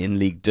really be in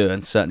Ligue 2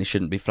 and certainly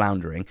shouldn't be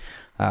floundering.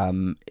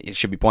 It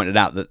should be pointed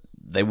out that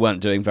they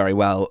weren't doing very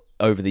well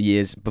over the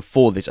years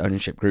before this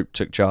ownership group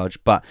took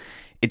charge, but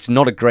it's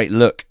not a great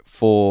look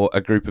for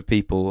a group of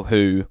people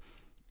who,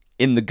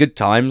 in the good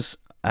times,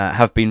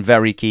 have been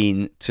very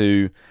keen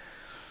to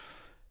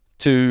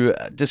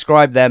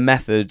describe their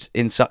method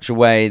in such a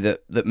way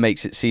that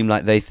makes it seem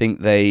like they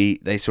think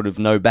they sort of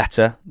know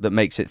better, that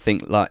makes it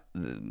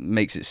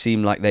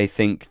seem like they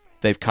think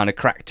they've kind of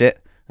cracked it.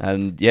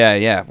 And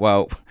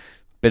well,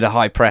 bit of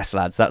high press,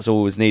 lads, that's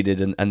all was needed,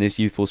 and this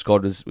youthful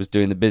squad was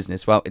doing the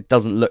business. Well, it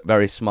doesn't look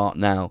very smart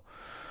now.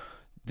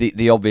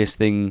 The obvious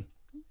thing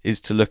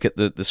is to look at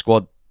the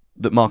squad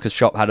that Marcus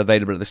Schopp had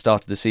available at the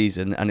start of the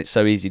season, and it's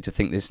so easy to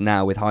think this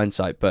now with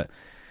hindsight, but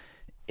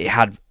it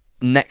had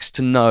next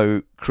to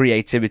no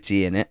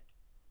creativity in it.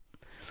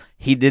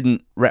 He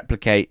didn't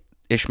replicate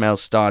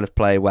Ishmael's style of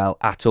play well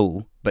at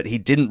all, but he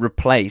didn't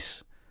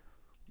replace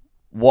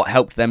what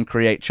helped them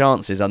create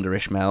chances under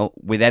Ishmael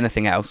with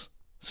anything else.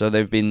 So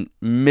they've been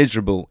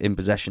miserable in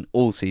possession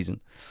all season.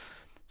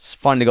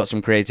 Finally got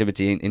some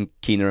creativity in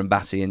Keener and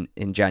Bassi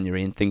in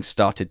January, and things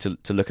started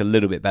to look a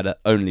little bit better,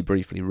 only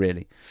briefly,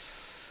 really.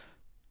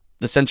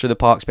 The centre of the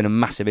park's been a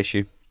massive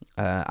issue.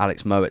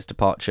 Alex Mowatt's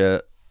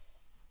departure,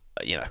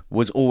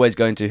 was always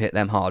going to hit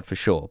them hard for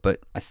sure,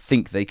 but I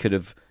think they could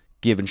have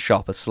given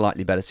Schopp a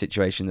slightly better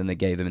situation than they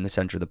gave him in the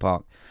centre of the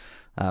park.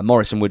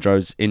 Morris and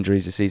Woodrow's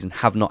injuries this season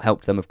have not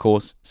helped them, of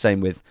course.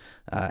 Same with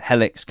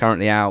Helix,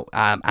 currently out.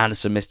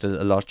 Anderson missed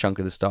a large chunk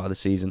of the start of the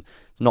season.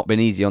 It's not been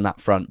easy on that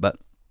front, but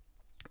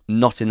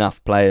not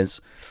enough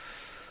players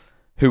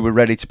who were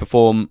ready to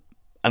perform,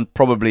 and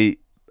probably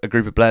a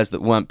group of players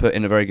that weren't put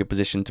in a very good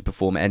position to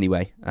perform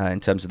anyway, in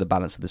terms of the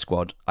balance of the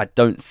squad. I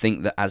don't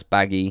think that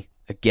Asbaghi,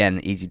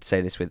 again, easy to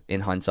say this with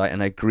in hindsight,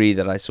 and I agree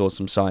that I saw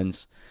some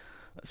signs,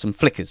 some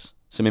flickers,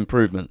 some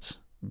improvements,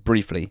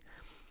 briefly.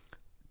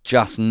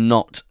 Just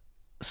not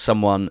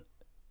someone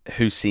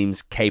who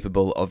seems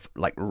capable of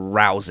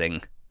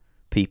rousing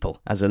people.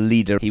 As a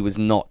leader, he was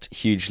not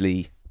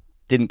hugely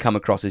didn't come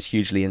across as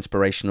hugely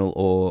inspirational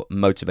or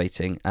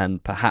motivating,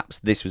 and perhaps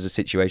this was a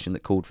situation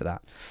that called for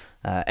that.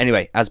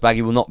 Anyway, as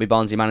Baggy will not be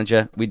Barnsley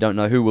manager, we don't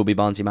know who will be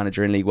Barnsley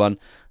manager in League One.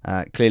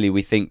 Clearly,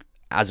 we think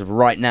as of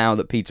right now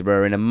that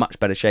Peterborough are in a much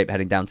better shape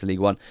heading down to League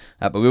One.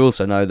 But we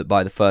also know that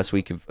by the first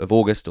week of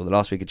August or the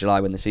last week of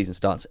July when the season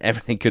starts,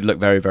 everything could look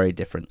very, very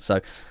different.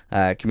 So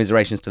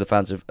commiserations to the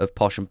fans of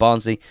Posh and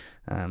Barnsley.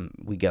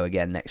 We go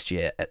again next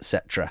year,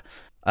 etc.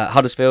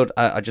 Huddersfield,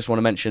 I just want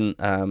to mention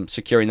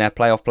securing their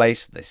playoff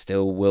place. They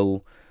still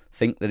will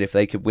think that if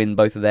they could win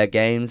both of their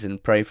games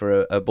and pray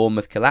for a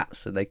Bournemouth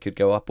collapse, that they could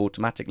go up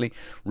automatically.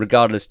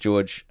 Regardless,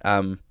 George,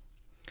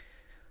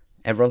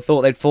 everyone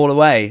thought they'd fall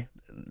away.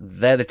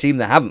 They're the team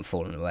that haven't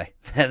fallen away.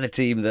 They're the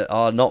team that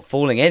are not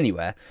falling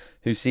anywhere,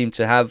 who seem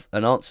to have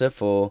an answer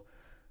for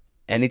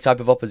any type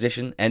of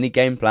opposition, any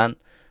game plan,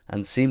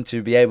 and seem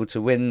to be able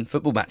to win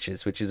football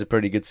matches, which is a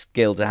pretty good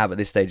skill to have at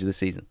this stage of the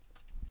season.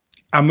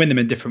 And win them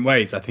in different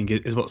ways, I think,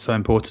 is what's so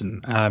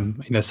important.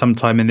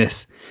 Sometime in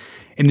this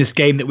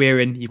game that we're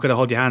in, you've got to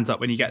hold your hands up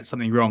when you get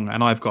something wrong.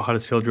 And I've got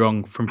Huddersfield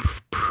wrong from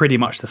pretty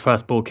much the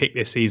first ball kick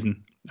this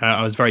season.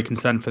 I was very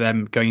concerned for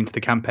them going into the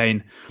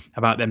campaign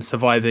about them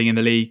surviving in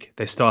the league.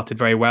 They started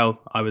very well.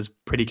 I was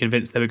pretty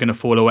convinced they were going to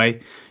fall away.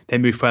 They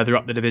moved further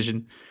up the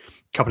division.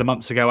 A couple of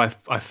months ago,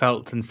 I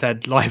felt and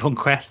said live on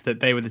Quest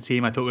that they were the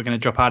team I thought were going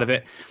to drop out of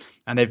it.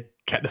 And they've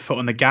kept the foot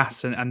on the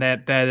gas. And they're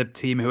the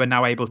team who are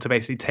now able to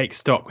basically take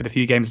stock with a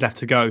few games left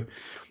to go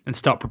and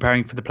start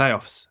preparing for the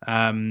playoffs.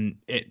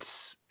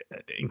 It's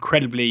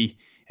incredibly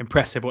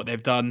impressive what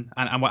they've done.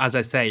 And as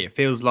I say, it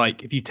feels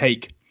like if you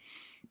take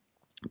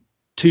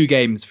 2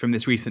 games from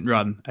this recent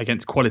run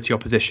against quality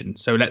opposition.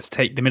 So let's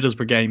take the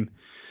Middlesbrough game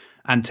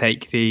and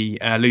take the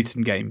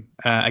Luton game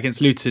against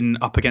Luton,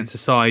 up against a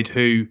side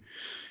who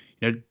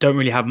don't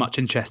really have much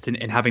interest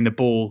in having the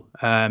ball,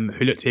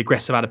 who look to be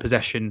aggressive out of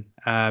possession.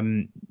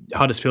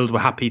 Huddersfield were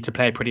happy to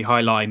play a pretty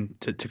high line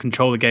to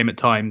control the game at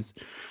times,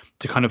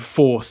 to kind of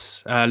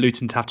force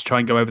Luton to have to try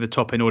and go over the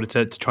top in order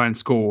to try and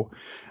score.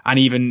 And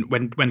even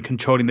when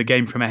controlling the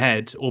game from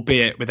ahead,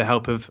 albeit with the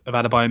help of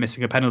Adebayo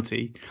missing a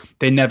penalty,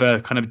 they never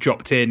kind of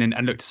dropped in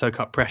and looked to soak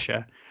up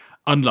pressure.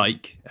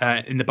 Unlike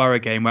in the Borough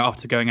game, where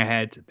after going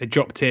ahead, they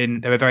dropped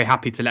in. They were very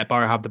happy to let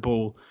Borough have the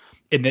ball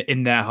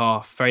in their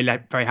half, very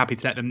happy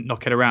to let them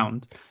knock it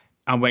around,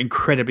 and were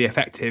incredibly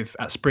effective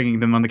at springing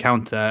them on the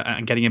counter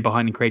and getting in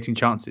behind and creating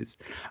chances.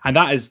 And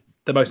that is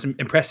the most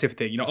impressive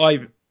thing.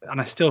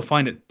 I still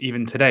find it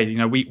even today.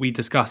 We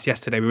discussed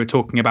yesterday, we were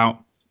talking about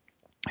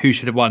who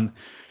should have won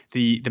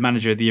the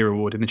Manager of the Year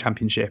award in the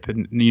Championship.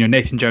 And,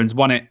 Nathan Jones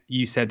won it.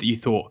 You said that you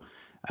thought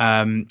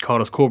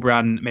Carlos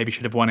Corberán maybe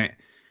should have won it.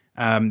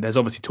 There's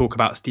obviously talk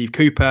about Steve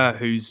Cooper,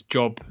 whose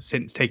job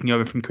since taking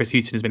over from Chris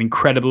Hughton has been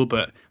incredible.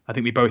 But I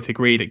think we both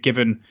agree that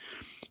given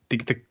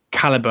the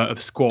calibre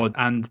of squad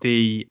and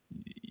the,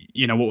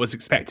 what was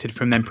expected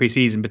from them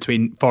pre-season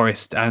between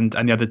Forest and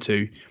the other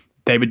two,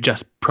 they would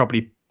just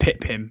probably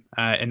pip him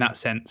in that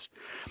sense.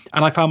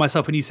 And I found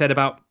myself, when you said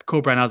about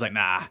Corberán, I was like,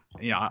 nah,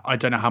 I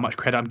don't know how much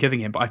credit I'm giving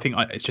him, but I think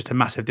it's just a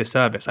massive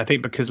disservice. I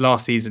think because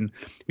last season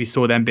we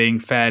saw them being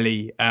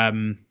fairly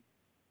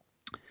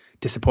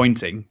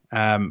disappointing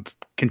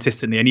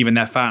consistently, and even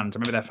their fans. I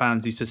remember their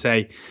fans used to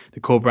say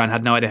that Corberán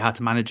had no idea how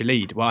to manage a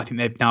lead. Well, I think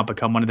they've now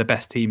become one of the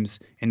best teams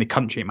in the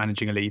country at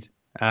managing a lead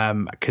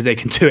because they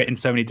can do it in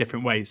so many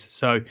different ways.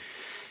 So,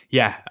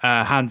 yeah,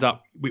 hands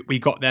up. We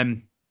got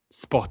them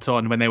spot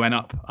on when they went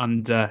up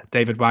under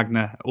David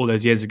Wagner all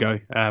those years ago.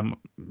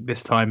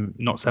 This time,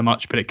 not so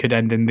much, but it could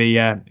end in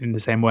the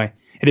same way.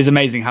 It is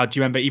amazing how, do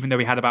you remember, even though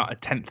we had about a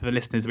 10th of the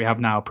listeners we have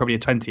now, probably a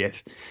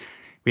 20th,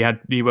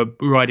 we were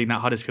riding that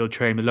Huddersfield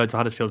train with loads of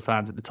Huddersfield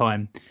fans at the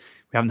time.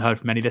 We haven't heard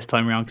from any this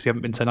time around because we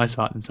haven't been so nice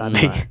about them,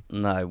 sadly.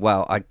 No.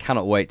 Well, I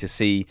cannot wait to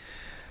see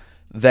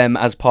them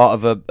as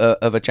part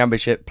of a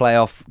championship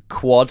playoff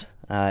quad.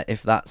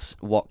 If that's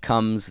what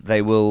comes,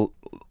 they will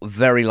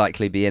very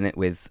likely be in it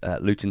with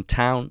Luton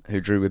Town,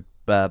 who drew with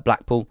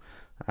Blackpool.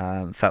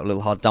 Felt a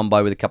little hard done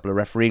by with a couple of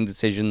refereeing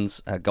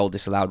decisions. A goal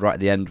disallowed right at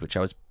the end, which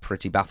I was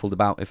pretty baffled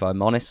about, if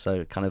I'm honest.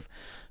 So kind of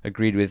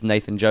agreed with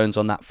Nathan Jones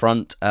on that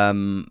front.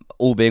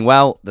 All being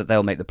well, that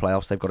they'll make the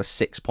playoffs. They've got a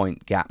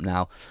 6-point gap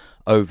now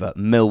over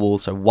Millwall,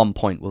 so 1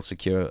 point will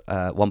secure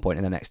 1 point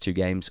in the next 2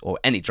 games, or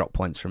any drop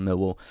points from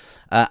Millwall.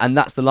 And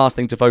that's the last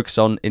thing to focus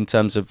on in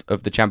terms of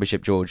the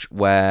Championship, George,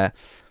 where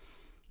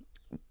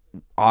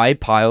I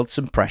piled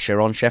some pressure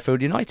on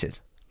Sheffield United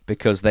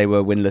because they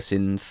were winless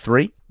in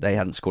 3. They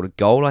hadn't scored a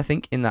goal, I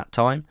think, in that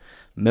time.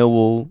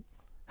 Millwall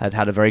had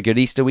had a very good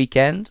Easter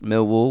weekend.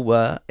 Millwall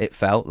were, it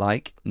felt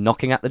like,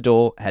 knocking at the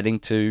door, heading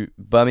to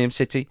Birmingham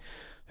City,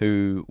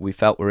 who we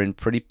felt were in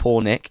pretty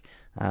poor nick.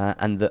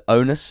 And the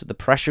onus, the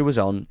pressure was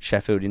on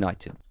Sheffield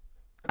United.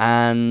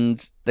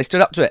 And they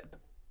stood up to it.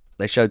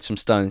 They showed some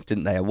stones,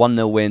 didn't they? A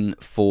 1-0 win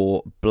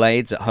for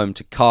Blades at home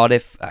to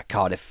Cardiff.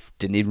 Cardiff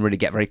didn't even really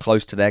get very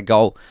close to their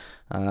goal.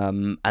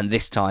 And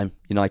this time,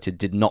 United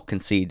did not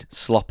concede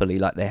sloppily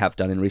like they have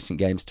done in recent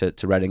games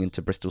to Reading and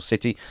to Bristol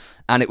City.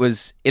 And it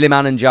was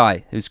Iliman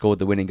Ndiaye who scored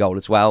the winning goal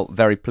as well.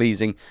 Very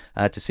pleasing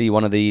to see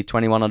one of the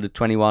 21 under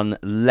 21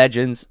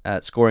 legends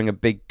scoring a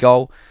big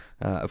goal.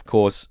 Of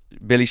course,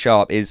 Billy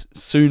Sharp is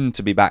soon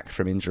to be back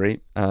from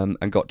injury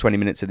and got 20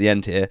 minutes at the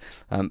end here.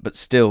 But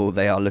still,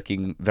 they are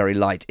looking very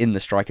light in the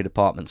striker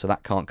department, so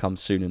that can't come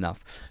soon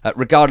enough.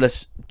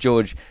 Regardless,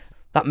 George,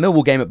 that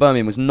Millwall game at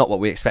Birmingham was not what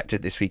we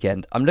expected this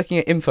weekend. I'm looking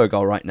at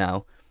Infogol right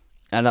now,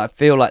 and I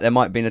feel like there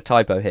might have been a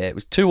typo here. It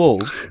was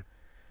 2-2,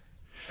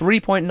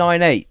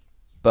 3.98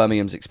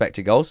 Birmingham's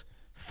expected goals,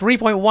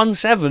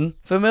 3.17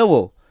 for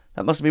Millwall.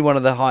 That must be one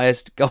of the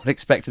highest goal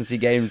expectancy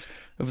games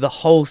of the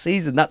whole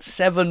season. That's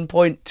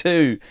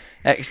 7.2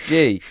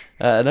 XG,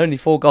 and only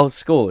 4 goals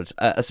scored.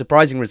 A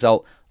surprising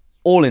result.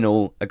 All in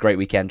all, a great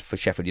weekend for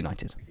Sheffield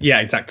United. Yeah,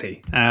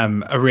 exactly.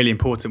 A really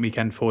important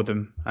weekend for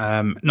them.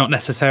 Not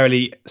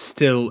necessarily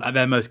still at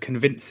their most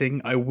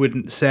convincing, I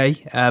wouldn't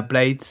say,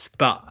 Blades,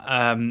 but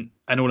an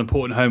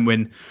all-important home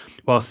win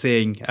while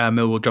seeing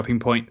Millwall dropping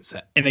points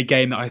in a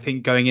game that I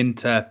think going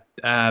into...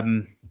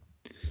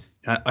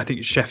 I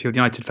think Sheffield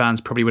United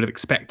fans probably would have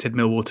expected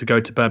Millwall to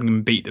go to Birmingham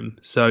and beat them.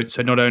 So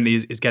not only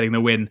is getting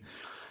the win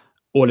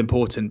all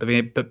important,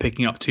 but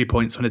picking up 2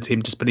 points on a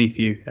team just beneath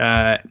you,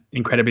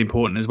 incredibly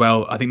important as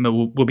well. I think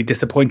Millwall will be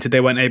disappointed they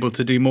weren't able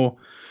to do more.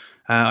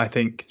 I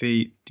think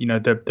the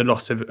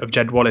loss of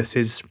Jed Wallace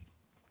is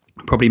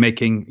probably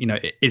making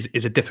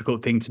is a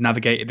difficult thing to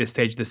navigate at this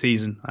stage of the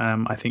season.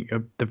 I think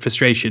the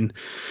frustration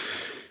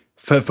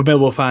for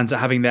Millwall fans at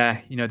having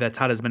their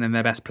talisman and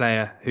their best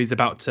player who's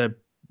about to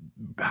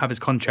have his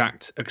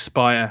contract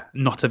expire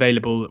not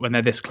available when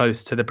they're this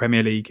close to the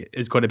Premier League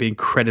is got to be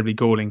incredibly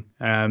galling,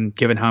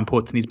 given how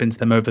important he's been to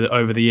them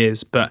over the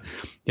years. But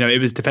it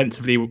was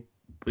defensive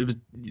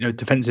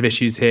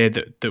issues here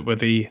that were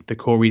the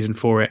core reason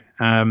for it,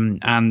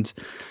 and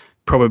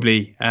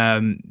probably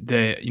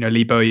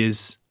Lee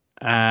Bowyer's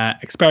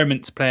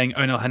experiments playing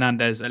Onel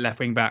Hernandez at left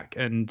wing back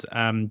and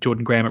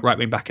Jordan Graham at right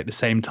wing back at the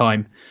same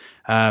time.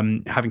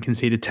 Having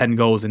conceded 10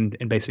 goals in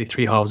basically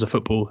 3 halves of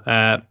football,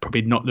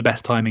 probably not the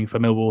best timing for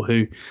Millwall,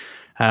 who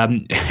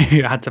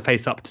had to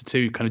face up to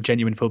 2 kind of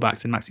genuine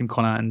fullbacks in Maxime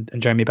Connor and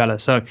Jeremy Bella.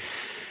 So,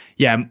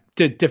 yeah,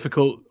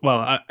 difficult.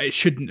 Well, it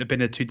shouldn't have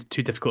been a too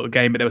difficult a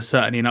game, but there was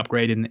certainly an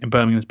upgrade in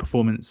Birmingham's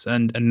performance.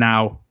 And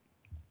now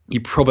you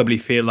probably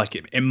feel like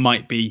it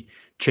might be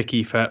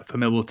tricky for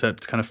Millwall to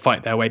kind of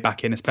fight their way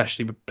back in,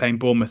 especially with playing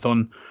Bournemouth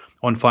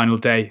on final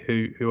day,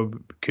 who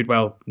could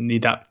well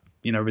need that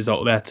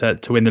result there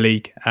to win the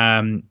league.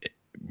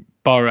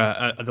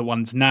 Borough are the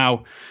ones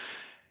now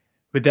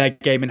with their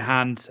game in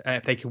hand.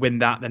 If they could win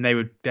that, then they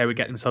would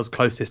get themselves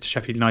closest to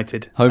Sheffield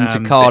United. Home to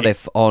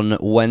Cardiff on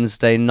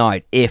Wednesday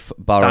night. If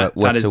Borough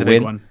were to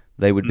win,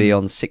 they would be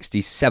on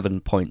 67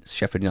 points.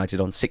 Sheffield United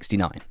on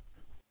 69.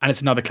 And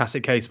it's another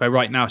classic case where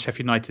right now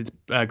Sheffield United's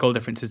goal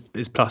difference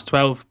is plus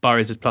 12,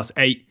 Borough's is plus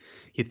 8.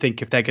 You'd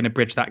think if they're going to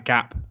bridge that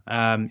gap,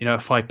 a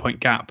 5-point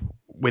gap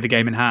with a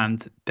game in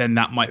hand, then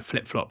that might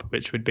flip-flop,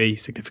 which would be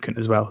significant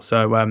as well.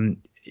 So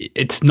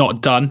it's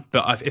not done,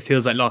 but it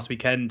feels like last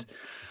weekend,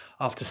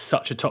 after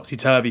such a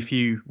topsy-turvy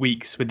few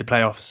weeks with the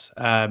playoffs,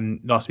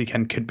 last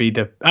weekend could be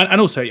and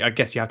also I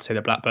guess you have to say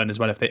that Blackburn as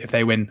well, if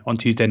they win on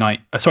tonight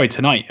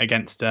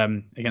against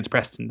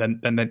Preston,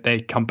 then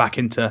they come back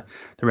into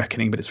the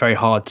reckoning. But it's very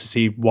hard to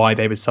see why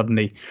they would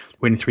suddenly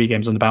win 3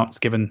 games on the bounce,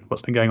 given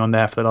what's been going on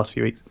there for the last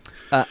few weeks.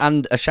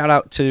 And a shout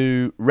out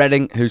to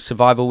Reading, whose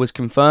survival was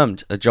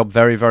confirmed. A job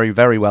very, very,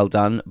 very well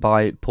done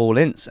by Paul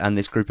Ince and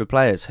this group of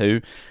players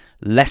who,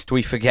 lest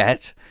we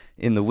forget,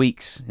 in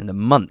the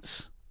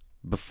months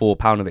before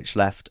Paunovic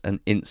left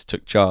and Ince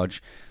took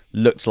charge,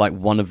 looked like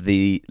one of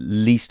the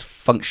least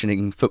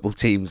functioning football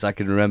teams I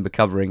can remember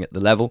covering at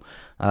the level.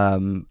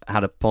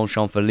 Had a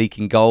penchant for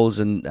leaking goals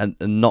and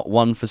not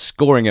one for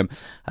scoring them.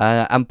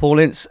 And Paul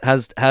Ince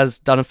has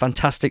done a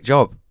fantastic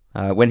job.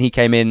 When he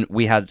came in,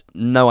 we had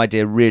no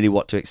idea really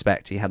what to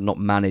expect. He had not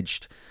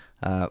managed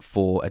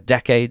for a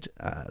decade.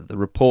 The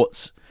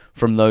reports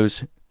from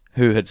those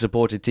who had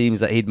supported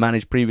teams that he'd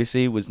managed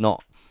previously was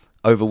not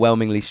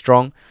overwhelmingly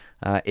strong.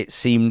 It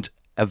seemed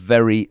a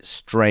very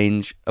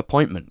strange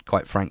appointment,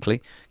 quite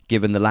frankly,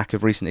 given the lack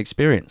of recent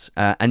experience.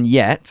 And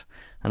yet,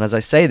 and as I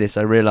say this,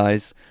 I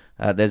realise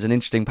there's an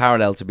interesting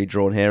parallel to be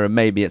drawn here, and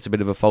maybe it's a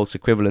bit of a false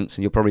equivalence,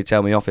 and you'll probably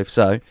tell me off if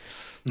so.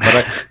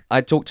 But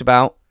I talked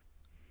about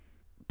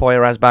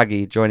Boyer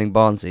Asbaghi joining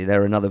Barnsley.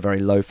 They're another very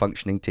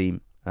low-functioning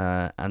team,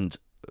 and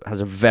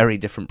has a very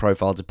different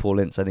profile to Paul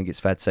Ince. I think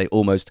it's fair to say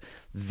almost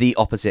the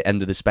opposite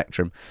end of the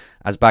spectrum.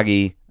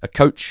 Asbaghi, a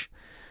coach,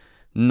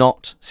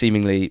 not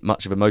seemingly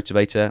much of a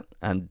motivator,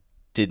 and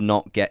did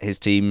not get his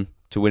team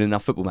to win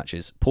enough football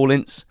matches. Paul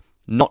Ince,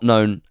 not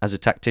known as a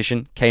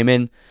tactician, came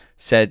in,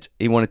 said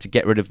he wanted to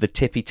get rid of the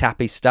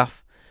tippy-tappy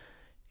stuff.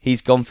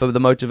 He's gone for the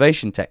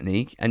motivation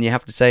technique, and you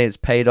have to say it's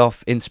paid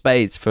off in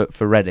spades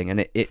for Reading,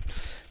 and it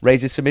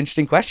raises some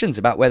interesting questions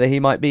about whether he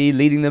might be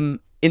leading them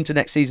into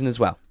next season as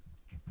well.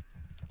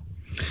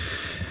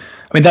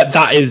 I mean,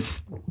 that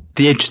is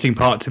The interesting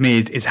part to me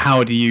is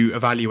how do you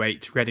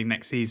evaluate Reading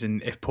next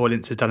season if Paul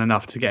Ince has done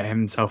enough to get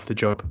himself the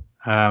job?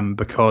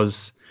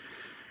 Because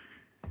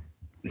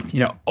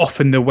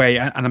often the way,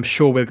 and I'm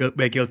sure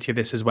we're guilty of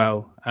this as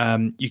well,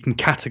 you can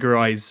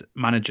categorize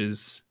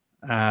managers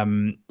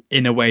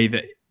in a way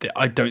that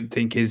I don't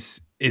think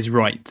is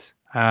right.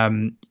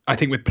 I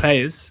think with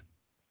players,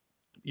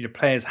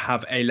 players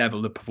have a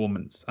level of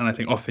performance, and I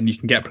think often you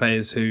can get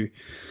players who,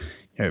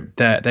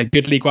 they're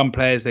good League One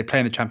players, they play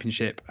in the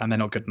Championship, and they're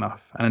not good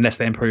enough, and unless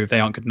they improve, they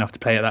aren't good enough to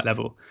play at that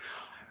level.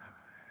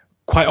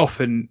 Quite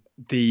often,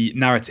 the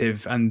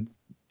narrative and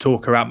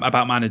talk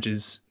about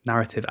managers,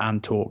 narrative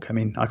and talk. I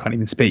mean, I can't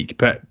even speak,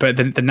 but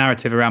the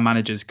narrative around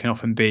managers can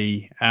often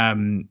be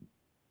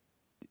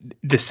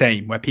the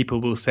same, where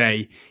people will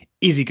say,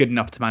 "Is he good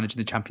enough to manage in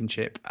the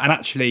Championship?" And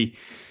actually,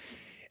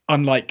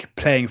 unlike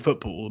playing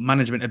football,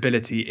 management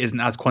ability isn't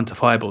as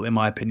quantifiable, in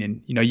my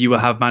opinion. You will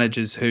have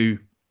managers who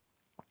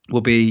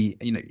will be,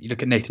 you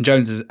look at Nathan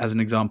Jones as an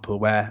example,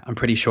 where I'm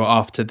pretty sure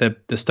after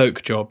the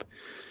Stoke job,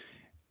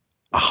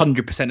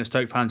 100% of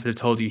Stoke fans would have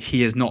told you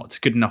he is not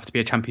good enough to be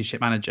a Championship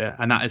manager,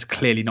 and that is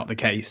clearly not the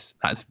case.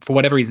 That's, for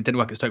whatever reason, didn't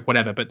work at Stoke,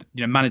 whatever. But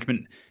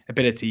management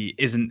ability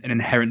isn't an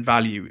inherent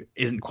value,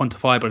 isn't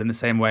quantifiable in the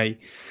same way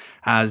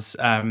as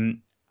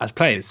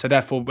players. So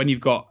therefore, when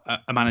you've got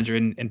a manager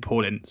in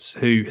Paul Ince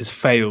who has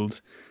failed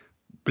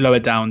lower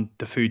down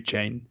the food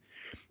chain,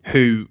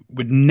 who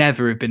would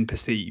never have been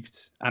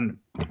perceived, and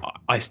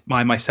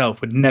I myself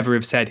would never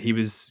have said he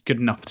was good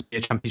enough to be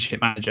a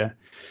Championship manager.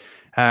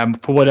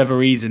 For whatever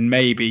reason,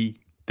 maybe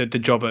the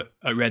job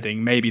at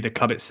Reading, maybe the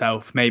club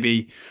itself,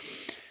 maybe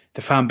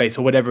the fan base,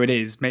 or whatever it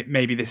is,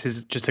 maybe this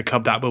is just a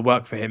club that will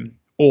work for him.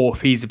 Or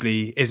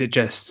feasibly, is it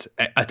just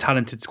a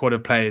talented squad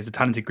of players, a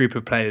talented group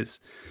of players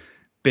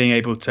being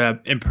able to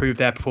improve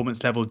their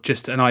performance level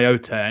just an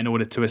iota in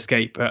order to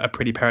escape a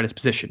pretty perilous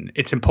position?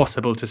 It's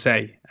impossible to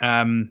say.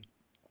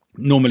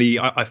 Normally,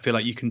 I feel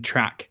like you can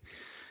track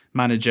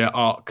manager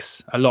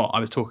arcs a lot. I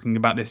was talking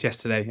about this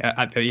yesterday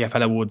at the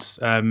EFL Awards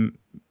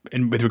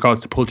with regards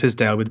to Paul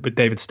Tisdale with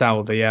David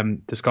Stowell, the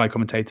Sky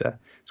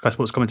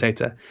Sports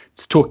commentator.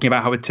 It's talking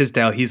about how with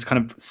Tisdale, he's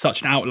kind of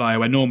such an outlier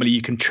where normally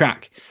you can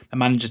track a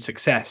manager's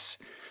success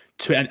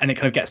and it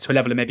kind of gets to a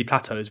level of maybe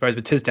plateaus. Whereas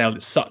with Tisdale,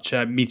 it's such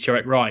a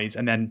meteoric rise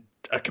and then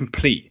a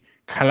complete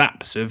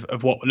collapse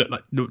of what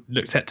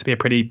looks set to be a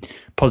pretty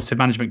positive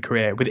management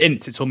career. With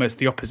Ince, it's almost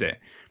the opposite.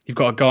 You've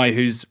got a guy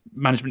whose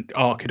management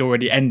arc had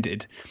already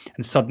ended,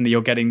 and suddenly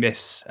you're getting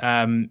this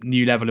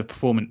new level of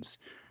performance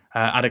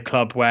at a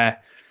club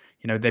where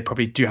they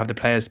probably do have the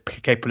players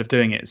capable of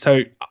doing it.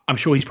 So I'm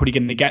sure he's probably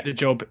going to get the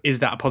job. Is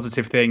that a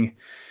positive thing?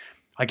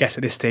 I guess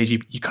at this stage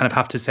you kind of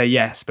have to say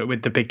yes, but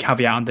with the big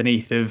caveat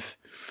underneath of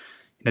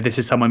this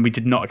is someone we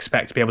did not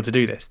expect to be able to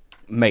do this.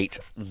 Mate,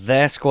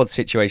 their squad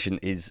situation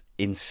is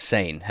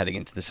insane heading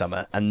into the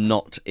summer, and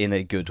not in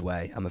a good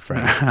way, I'm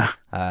afraid.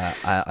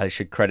 I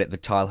should credit the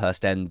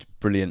Tilehurst End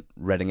brilliant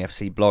Reading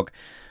FC blog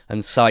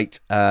and site.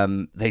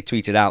 They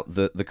tweeted out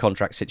the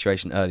contract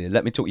situation earlier.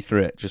 Let me talk you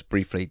through it just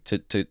briefly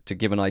to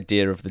give an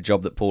idea of the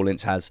job that Paul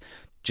Ince has,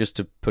 just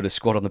to put a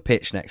squad on the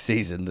pitch next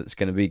season that's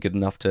going to be good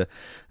enough to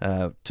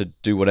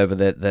do whatever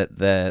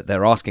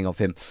they're asking of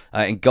him.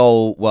 In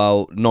goal,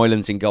 well,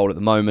 Neuland's in goal at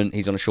the moment.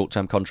 He's on a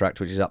short-term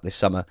contract, which is up this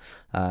summer.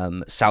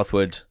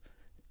 Southwood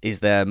is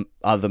their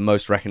other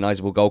most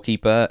recognisable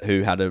goalkeeper,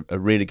 who had a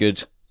really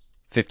good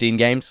 15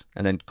 games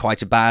and then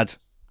quite a bad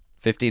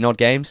 15-odd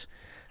games.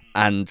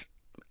 And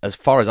as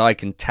far as I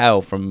can tell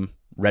from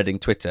Reading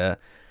Twitter,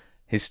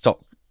 his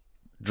stock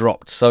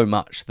dropped so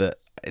much that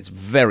it's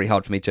very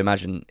hard for me to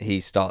imagine he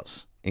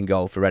starts in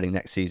goal for Reading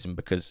next season,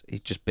 because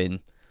he's just been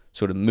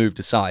sort of moved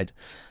aside.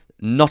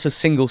 Not a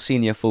single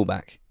senior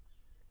fullback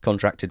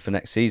contracted for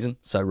next season.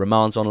 So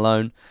Roman's on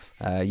loan.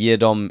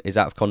 Yeardom is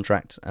out of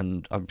contract,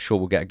 and I'm sure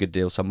we'll get a good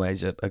deal somewhere.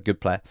 He's a good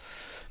player.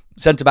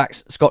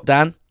 Centre-backs, Scott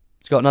Dan.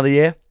 He's got another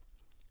year.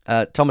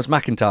 Thomas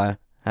McIntyre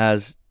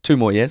has 2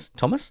 more years.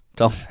 Tom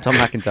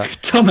McIntyre.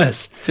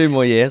 Thomas. 2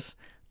 more years.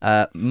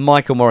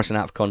 Michael Morrison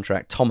out of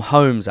contract. Tom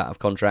Holmes out of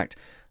contract.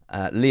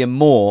 Liam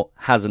Moore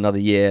has another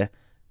year.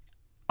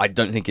 I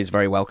don't think is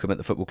very welcome at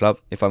the football club,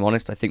 if I'm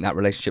honest. I think that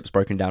relationship's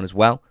broken down as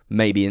well.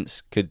 Maybe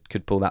Ince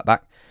could pull that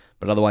back.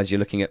 But otherwise, you're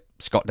looking at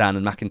Scott Dan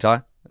and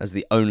McIntyre as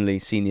the only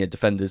senior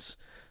defenders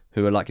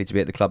who are likely to be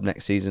at the club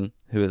next season,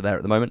 who are there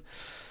at the moment.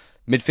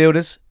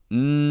 Midfielders,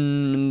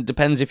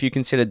 depends if you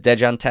consider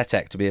Dejan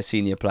Tetek to be a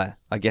senior player.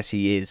 I guess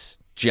he is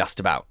just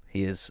about.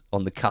 He is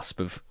on the cusp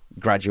of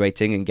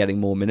graduating and getting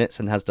more minutes,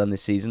 and has done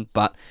this season.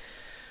 But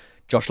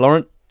Josh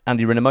Laurent,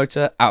 Andy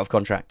Rinomota, out of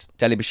contract.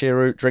 Deli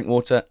Bashiru,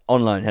 Drinkwater,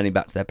 on loan, heading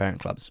back to their parent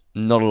clubs.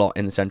 Not a lot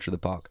in the centre of the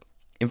park.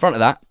 In front of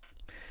that,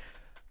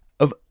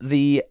 of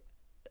the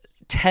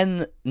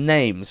 10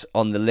 names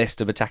on the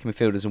list of attacking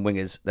midfielders and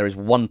wingers, there is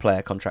 1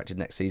 player contracted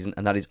next season,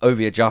 and that is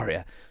Ovi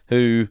Ajaria,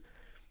 who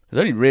has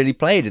only really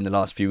played in the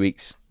last few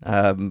weeks.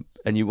 And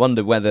you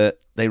wonder whether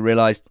they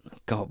realised,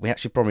 God, we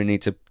actually probably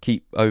need to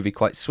keep Ovi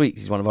quite sweet.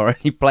 He's one of our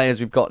only players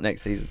we've got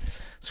next season.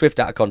 Swift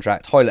out of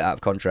contract, Hoylett out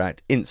of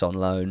contract, Ince on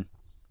loan.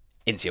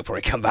 Ince will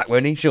probably come back,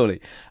 won't he? Surely.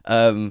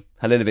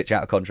 Halilhovic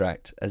out of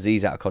contract,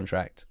 Aziz out of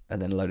contract,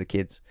 and then a load of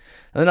kids.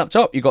 And then up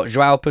top, you've got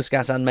Joao,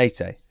 Puskas and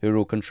Mete, who are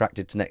all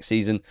contracted to next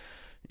season.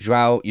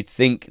 Joao, you'd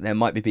think there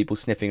might be people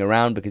sniffing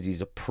around because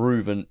he's a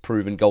proven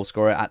goal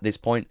scorer at this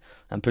point.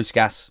 And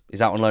Puskas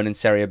is out on loan in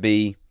Serie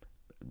B.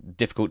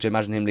 Difficult to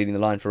imagine him leading the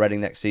line for Reading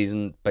next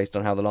season based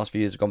on how the last few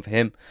years have gone for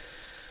him.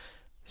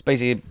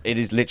 It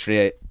is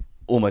literally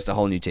almost a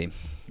whole new team.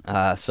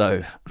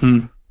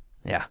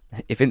 Yeah,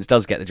 if Ince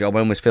does get the job, I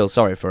almost feel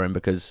sorry for him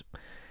because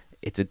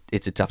it's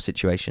a tough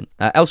situation.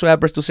 Elsewhere,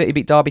 Bristol City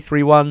beat Derby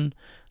 3-1.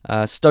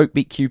 Stoke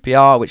beat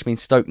QPR, which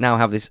means Stoke now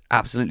have this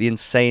absolutely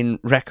insane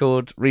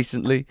record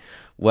recently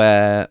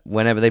where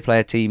whenever they play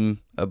a team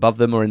above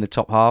them or in the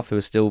top half who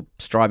are still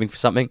striving for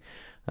something,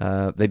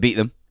 they beat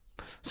them.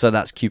 So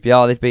that's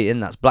QPR they've beaten,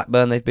 that's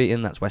Blackburn they've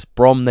beaten, that's West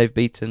Brom they've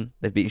beaten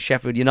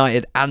Sheffield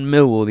United and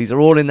Millwall. These are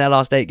all in their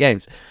last 8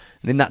 games.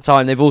 And in that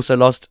time, they've also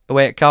lost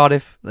away at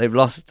Cardiff, they've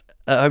lost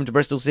at home to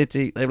Bristol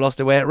City, they've lost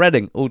away at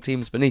Reading, all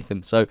teams beneath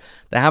them. So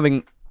they're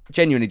having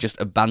genuinely just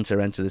a banter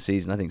end to the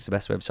season, I think is the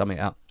best way of summing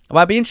it up.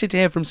 Well, I'd be interested to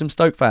hear from some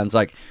Stoke fans,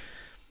 like,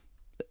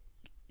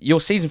 your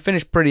season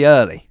finished pretty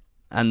early,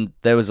 and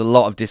there was a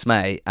lot of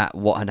dismay at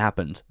what had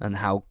happened and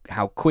how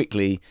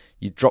quickly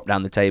you dropped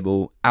down the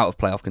table out of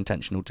playoff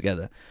contention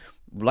altogether.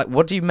 Like,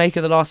 what do you make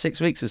of the last 6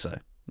 weeks or so?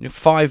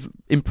 5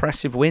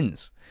 impressive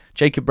wins.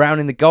 Jacob Brown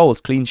in the goals,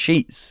 clean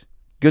sheets,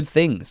 good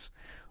things.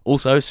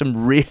 Also,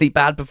 some really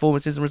bad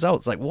performances and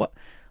results. Like, what?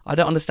 I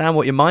don't understand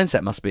what your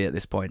mindset must be at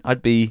this point.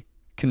 I'd be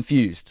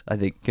confused.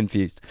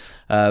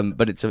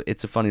 But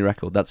it's a funny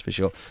record, that's for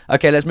sure.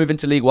 Okay, let's move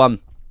into League One.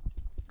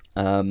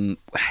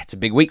 It's a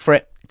big week for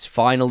it. It's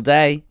final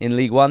day in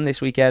League One this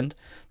weekend.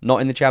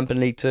 Not in the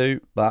Champions League 2,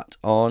 but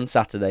on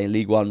Saturday,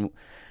 League One's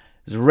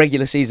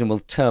regular season will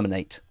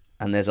terminate,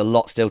 and there's a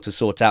lot still to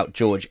sort out.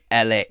 George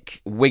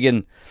Elek,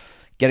 Wigan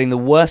getting the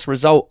worst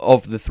result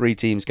of the 3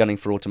 teams gunning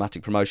for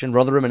automatic promotion.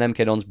 Rotherham and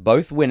MK Dons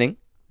both winning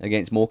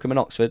against Morecambe and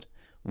Oxford.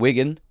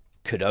 Wigan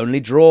could only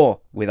draw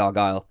with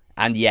Argyle,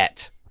 and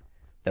yet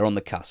they're on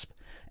the cusp.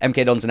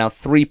 MK Dons are now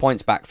 3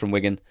 points back from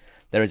Wigan.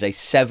 There is a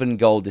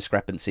 7-goal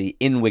discrepancy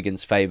in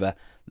Wigan's favour.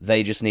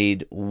 They just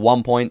need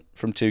 1 point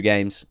from 2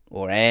 games,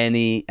 or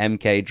any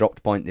MK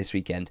dropped point this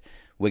weekend.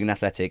 Wigan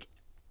Athletic,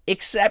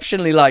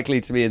 exceptionally likely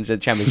to be in the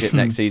Championship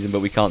next season, but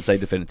we can't say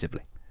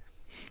definitively.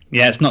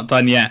 Yeah, it's not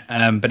done yet,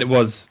 but it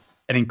was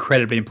an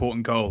incredibly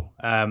important goal.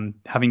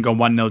 Having gone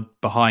 1-0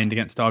 behind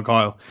against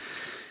Argyle,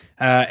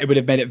 it would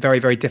have made it very,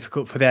 very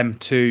difficult for them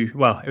it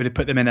would have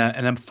put them in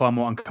a far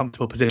more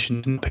uncomfortable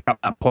position to pick up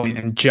that point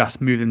and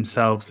just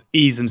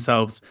ease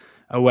themselves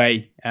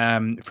away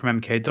from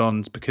MK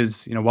Dons,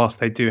 because whilst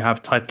they do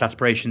have title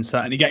aspirations,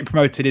 certainly getting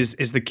promoted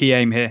is the key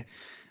aim here.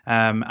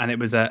 And it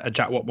was a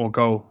Jack Watmore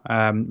goal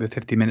with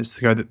 15 minutes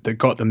to go that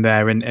got them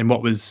there in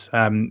what was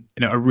a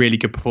really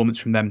good performance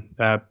from them.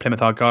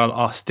 Plymouth Argyle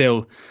are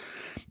still,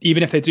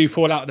 even if they do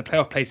fall out of the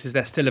playoff places,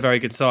 they're still a very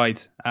good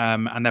side,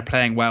 and they're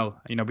playing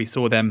well. We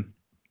saw them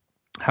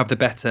have the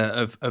better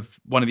of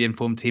one of the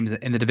informed teams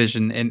in the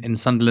division in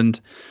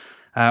Sunderland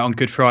on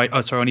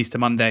on Easter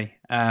Monday.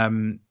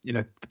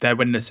 They're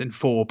winless in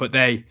 4, but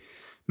they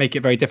make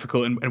it very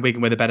difficult, and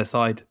Wigan were the better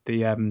side.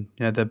 The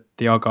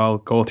Argyle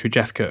goal through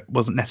Jeffcoat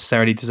wasn't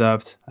necessarily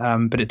deserved,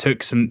 but it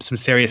took some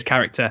serious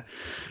character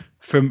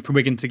from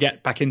Wigan to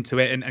get back into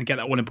it and get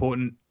that one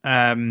important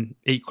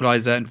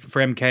equaliser. And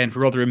for MK and for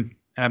Rotherham,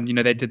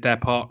 they did their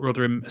part.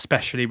 Rotherham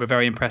especially were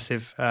very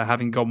impressive,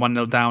 having gone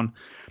 1-0 down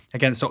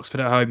against Oxford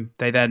at home.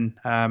 They then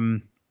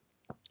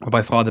were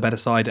by far the better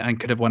side and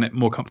could have won it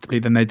more comfortably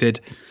than they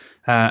did,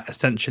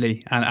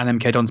 essentially.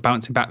 And MK Dons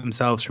bouncing back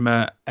themselves from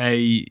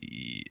a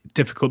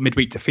difficult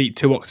midweek defeat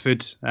to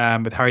Oxford,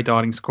 with Harry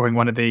Darling scoring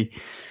one of the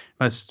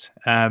most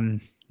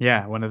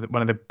one of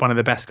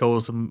the best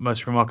goals and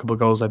most remarkable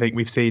goals I think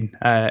we've seen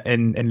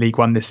in League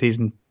One this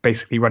season,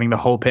 basically running the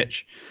whole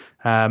pitch,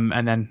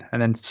 and then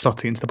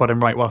slotting into the bottom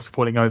right whilst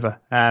falling over.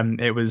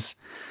 It was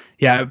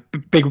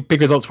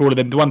big results for all of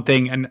them. The one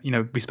thing, and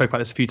we spoke about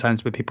this a few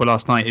times with people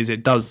last night, is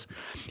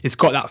it's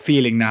got that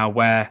feeling now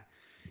where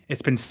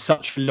it's been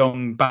such a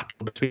long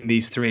battle between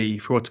these 3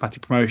 for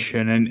automatic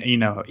promotion. And,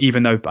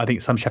 even though I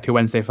think some Sheffield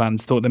Wednesday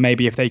fans thought that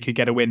maybe if they could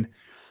get a win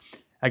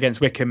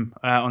against Wickham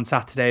on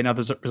Saturday and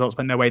other results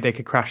went their way, they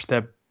could crash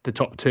the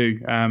top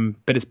 2.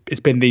 But it's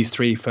been these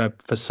 3 for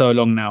so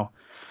long now.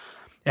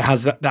 It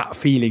has that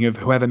feeling of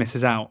whoever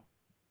misses out,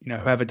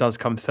 whoever does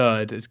come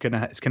third, it's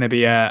gonna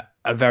be a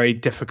very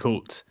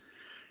difficult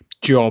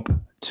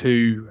job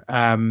to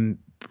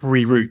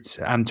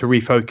reroute and to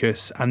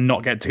refocus and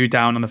not get too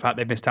down on the fact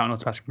they've missed out on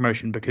automatic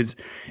promotion, because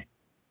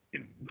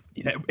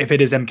if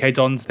it is MK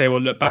Dons, they will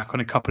look back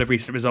on a couple of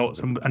recent results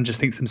and just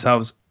think to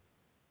themselves,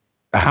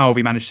 how have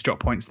we managed to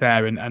drop points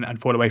there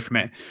and fall away from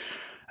it?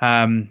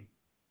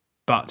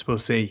 But we'll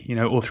see.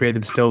 All 3 of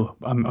them still,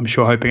 I'm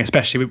sure, hoping,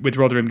 especially with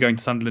Rotherham going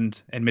to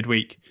Sunderland in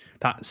midweek.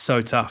 That's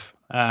so tough.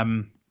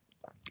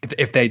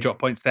 If they drop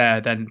points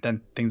there,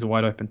 then things are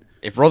wide open.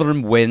 If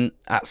Rotherham win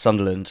at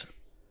Sunderland,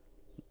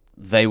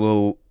 they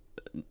will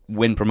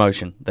win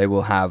promotion, they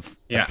will have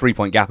a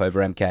 3-point gap over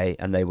MK,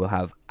 and they will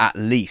have at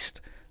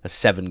least a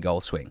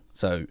 7-goal swing.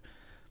 So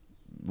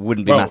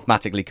wouldn't be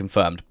mathematically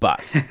confirmed,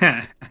 but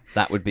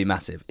that would be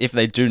massive. If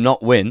they do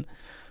not win,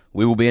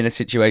 we will be in a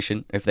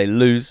situation, if they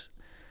lose,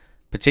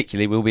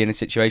 particularly, we'll be in a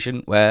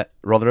situation where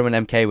Rotherham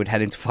and MK would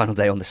head into final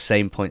day on the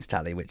same points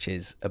tally, which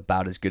is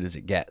about as good as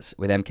it gets,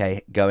 with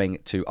MK going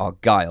to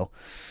Argyle,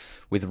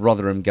 with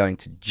Rotherham going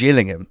to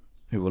Gillingham,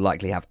 who will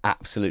likely have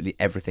absolutely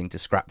everything to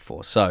scrap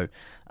for. So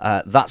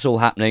that's all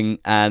happening,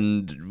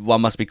 and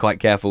one must be quite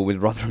careful with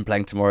Rotherham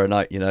playing tomorrow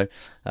night.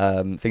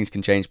 Things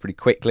can change pretty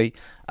quickly.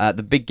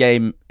 The big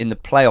game in the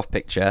playoff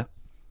picture,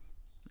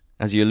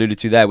 as you alluded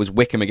to there, was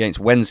Wycombe against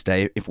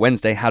Wednesday. If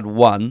Wednesday had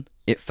won,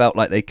 it felt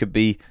like they could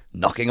be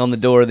knocking on the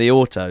door of the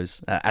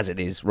autos. As it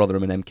is,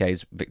 Rotherham and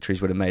MK's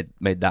victories would have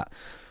made that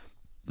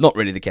not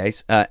really the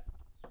case.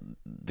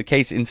 The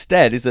case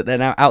instead is that they're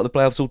now out of the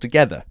playoffs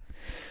altogether.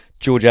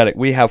 George Ellick,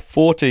 we have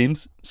 4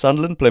 teams,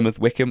 Sunderland, Plymouth,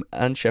 Wycombe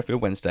and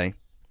Sheffield Wednesday.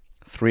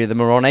 3 of them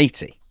are on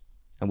 80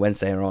 and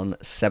Wednesday are on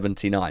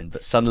 79.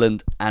 But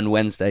Sunderland and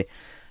Wednesday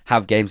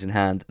have games in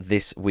hand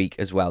this week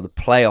as well. The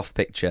playoff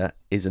picture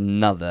is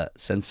another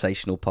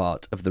sensational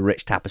part of the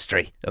rich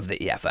tapestry of the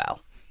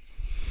EFL.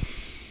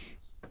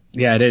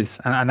 Yeah, it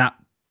is. And that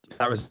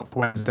result for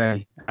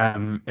Wednesday,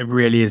 it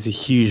really is a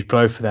huge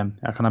blow for them.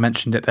 I kind of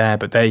mentioned it there,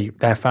 but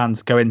their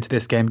fans go into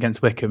this game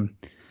against Wycombe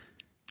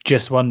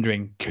just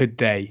wondering, could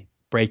they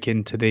break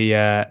into the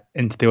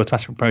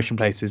automatic promotion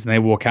places, and they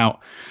walk out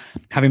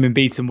having been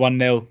beaten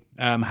 1-0,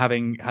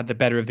 having had the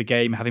better of the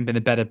game, having been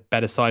the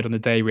better side on the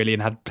day really,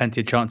 and had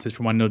plenty of chances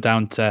from 1-0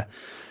 down to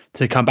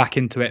come back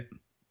into it,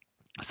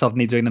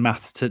 suddenly doing the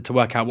maths to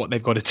work out what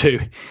they've got to do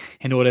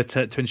in order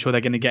to ensure they're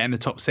going to get in the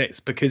top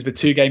 6, because with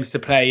 2 games to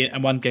play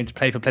and 1 game to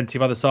play for plenty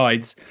of other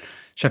sides,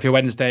 Sheffield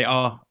Wednesday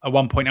are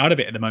 1 point out of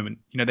it at the moment.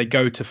 They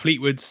go to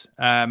Fleetwood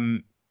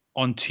on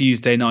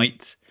Tuesday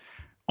night.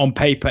 On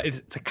paper,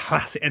 it's a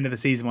classic end of the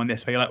season one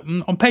this, where you're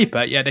like, on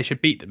paper, yeah, they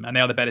should beat them, and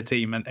they are the better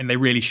team, and they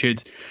really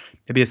should.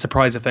 It'd be a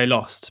surprise if they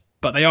lost.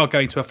 But they are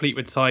going to a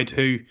Fleetwood side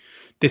who,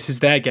 this is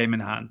their game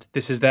in hand.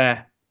 This is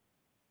their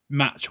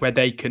match where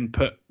they can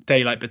put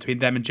daylight between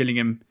them and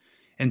Gillingham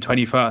in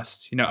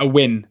 21st. A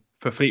win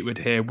for Fleetwood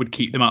here would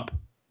keep them up.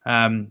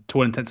 To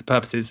all intents and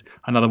purposes,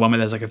 another one where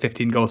there's like a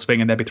 15-goal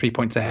swing and they'll be 3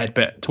 points ahead.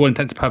 But to all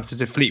intents and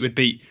purposes, if Fleetwood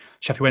beat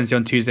Sheffield Wednesday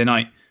on Tuesday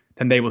night,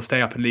 then they will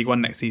stay up in League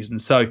One next season.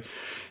 So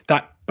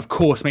that, of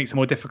course, makes it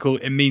more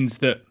difficult. It means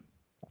that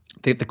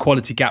the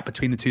quality gap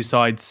between the two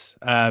sides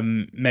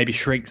maybe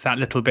shrinks that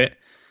little bit.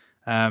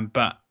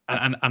 But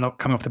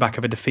coming off the back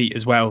of a defeat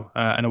as well,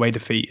 an away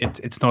defeat,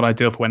 it's not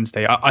ideal for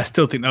Wednesday. I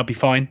still think they'll be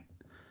fine.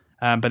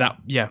 But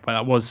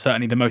that was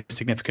certainly the most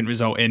significant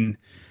result in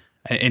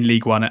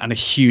League One, and a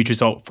huge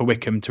result for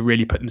Wycombe to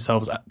really put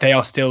themselves. They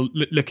are still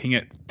looking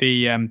at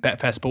the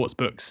Betfair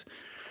Sportsbook's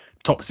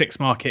top 6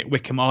 market.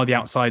 Wycombe are the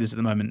outsiders at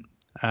the moment,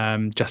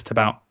 just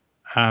about.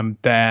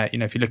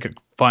 If you look at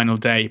final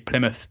day,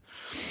 Plymouth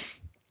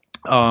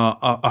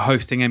are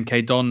hosting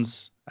MK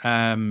Dons.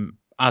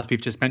 As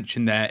we've just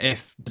mentioned there,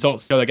 if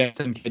results go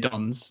against MK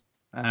Dons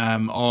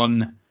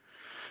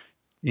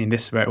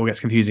this is where it all gets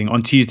confusing.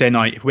 On Tuesday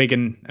night, if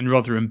Wigan and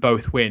Rotherham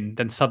both win,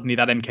 then suddenly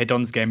that MK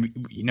Dons game,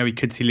 we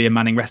could see Liam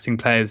Manning resting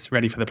players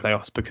ready for the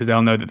playoffs, because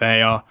they'll know that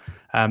they are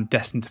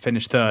destined to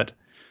finish third,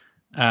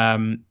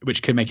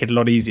 which could make it a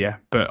lot easier.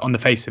 But on the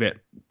face of it,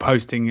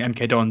 hosting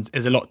MK Dons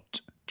is a lot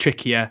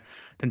trickier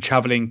than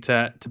travelling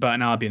to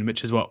Burton Albion,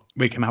 which is what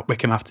Wycombe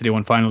have to do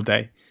on final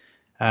day.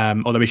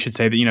 Although we should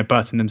say that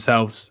Burton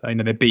themselves, they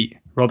beat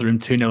Rotherham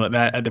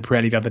 2-0 at the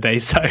Pirelli the other day,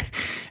 so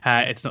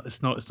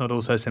it's not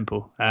all so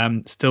simple.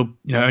 Still,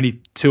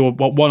 only 1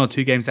 or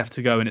 2 games left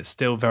to go, and it's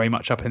still very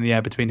much up in the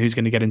air between who's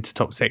going to get into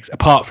top 6.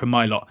 Apart from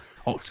my lot,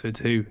 Oxford,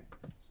 who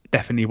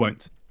definitely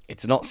won't.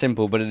 It's not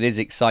simple, but it is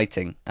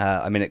exciting.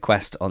 I'm in at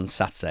Quest on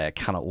Saturday. I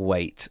cannot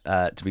wait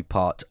to be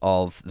part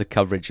of the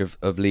coverage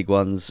of League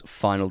One's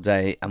final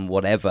day, and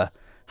whatever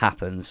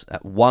happens,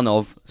 one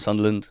of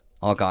Sunderland,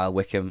 Argyle,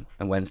 Wycombe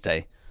and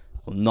Wednesday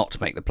will not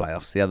make the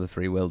playoffs. The other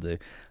 3 will do.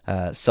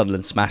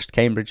 Sunderland smashed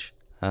Cambridge.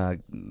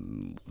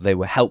 They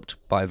were helped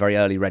by a very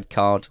early red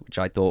card, which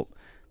I thought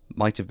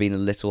might have been a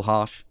little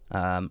harsh.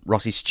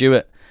 Rossi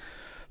Stewart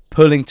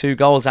pulling 2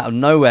 goals out of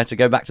nowhere to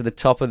go back to the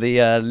top of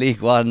the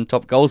League One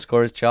top goal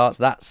scorers charts.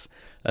 That's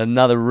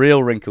another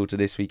real wrinkle to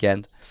this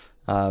weekend.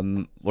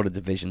 What a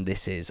division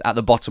this is. At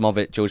the bottom of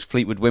it, George,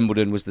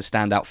 Fleetwood-Wimbledon was the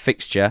standout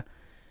fixture.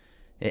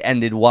 It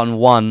ended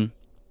 1-1,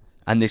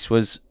 and this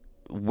was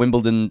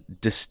Wimbledon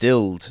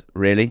distilled,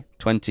 really.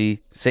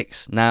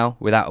 26 now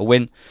without a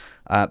win.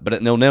 But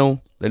at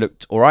 0-0, they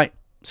looked all right.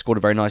 Scored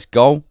a very nice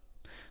goal.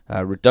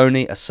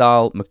 Rodoni,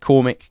 Asal,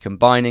 McCormick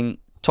combining.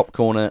 Top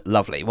corner,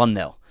 lovely.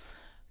 1-0.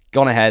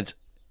 Gone ahead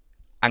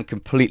and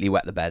completely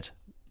wet the bed.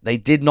 They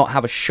did not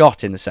have a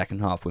shot in the second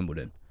half,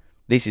 Wimbledon.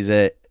 This is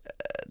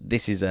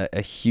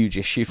a huge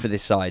issue for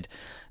this side.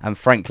 And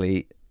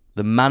frankly,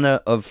 the manner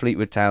of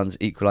Fleetwood Town's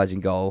equalising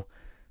goal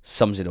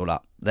sums it all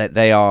up.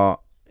 They are,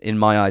 in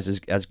my eyes,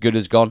 as good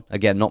as gone.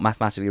 Again, not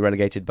mathematically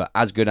relegated, but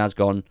as good as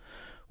gone,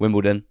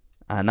 Wimbledon.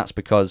 and that's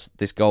because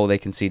this goal they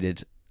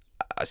conceded,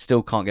 I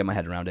still can't get my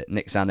head around it.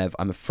 Nick Zanev,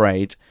 I'm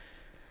afraid,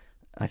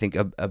 I think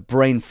a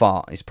brain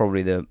fart is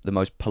probably the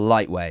most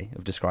polite way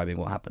of describing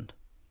what happened.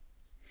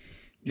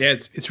 Yeah,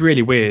 it's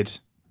really weird.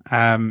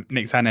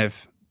 Nick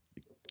Zanev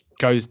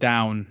goes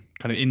down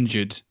kind of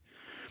injured,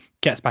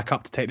 gets back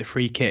up to take the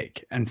free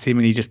kick, and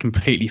seemingly just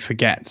completely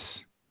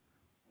forgets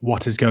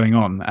what is going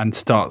on and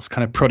starts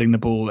kind of prodding the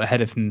ball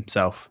ahead of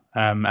himself,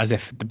 as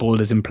if the ball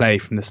is in play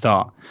from the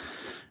start.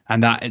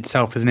 And that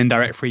itself is an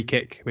indirect free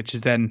kick, which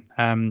is then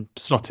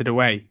slotted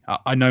away.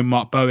 I know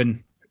Mark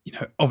Bowen,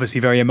 obviously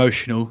very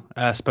emotional,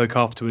 spoke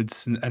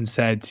afterwards and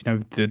said,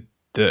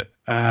 that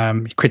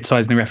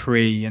criticising the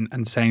referee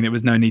and saying there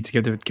was no need to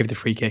give the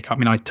free kick. I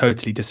mean, I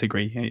totally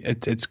disagree.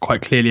 It's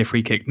quite clearly a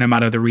free kick, no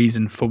matter the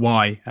reason for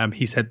why.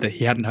 He said that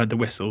he hadn't heard the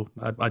whistle.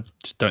 I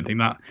just don't think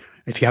that.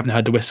 If you haven't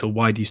heard the whistle,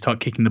 why do you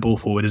start kicking the ball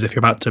forward as if you're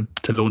about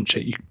to launch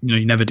it?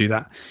 You never do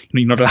that.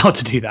 You're not allowed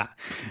to do that.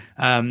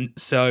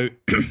 So,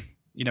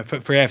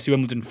 for AFC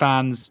Wimbledon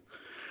fans,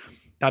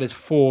 that is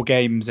 4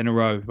 games in a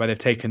row where they've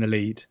taken the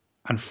lead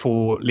and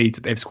 4 leads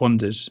that they've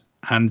squandered.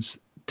 And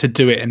to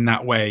do it in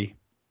that way,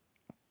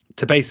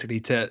 to basically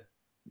to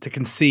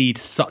concede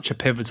such a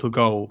pivotal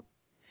goal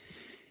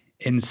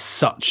in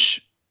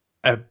such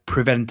a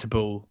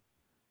preventable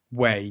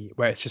way,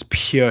 where it's just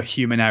pure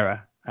human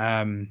error,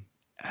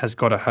 has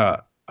got to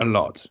hurt a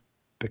lot.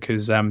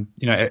 Because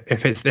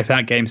if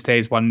that game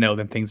stays 1-0,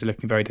 then things are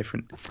looking very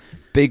different.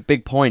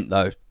 Big point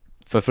though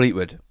for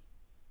Fleetwood.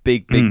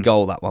 Big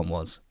goal that one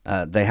was.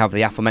 They have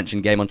the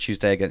aforementioned game on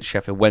Tuesday against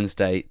Sheffield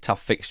Wednesday.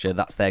 Tough fixture.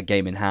 That's their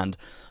game in hand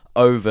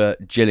over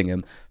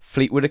Gillingham.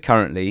 Fleetwood are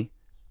currently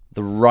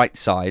the right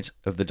side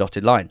of the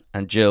dotted line.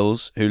 And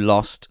Gills, who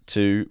lost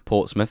to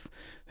Portsmouth,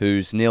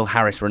 whose Neil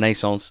Harris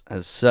renaissance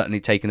has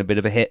certainly taken a bit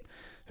of a hit,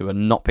 who are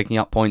not picking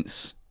up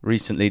points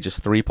recently,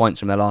 just 3 points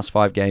from their last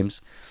 5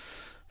 games.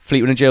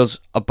 Fleetwood and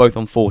Gills are both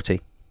on 40.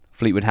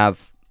 Fleetwood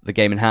have the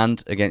game in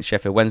hand against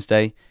Sheffield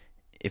Wednesday.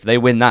 If they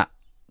win that,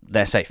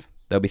 they're safe.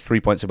 They'll be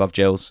 3 points above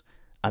Gills,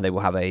 and they will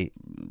have a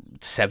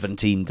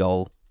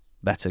 17-goal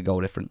better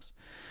goal difference.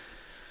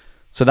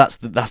 So that's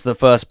the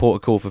first port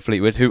of call for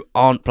Fleetwood, who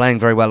aren't playing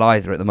very well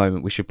either at the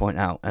moment, we should point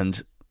out.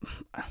 And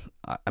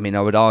I mean,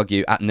 I would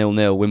argue at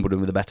 0-0,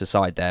 Wimbledon were the better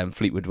side there, and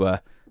Fleetwood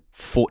were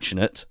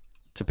fortunate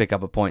to pick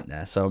up a point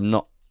there. So I'm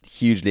not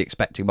hugely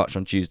expecting much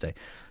on Tuesday.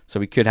 So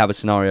we could have a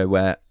scenario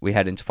where we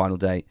head into final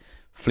day,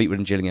 Fleetwood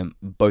and Gillingham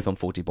both on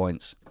 40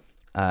 points.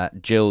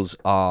 Gills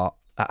are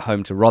at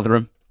home to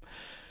Rotherham.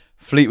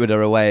 Fleetwood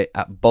are away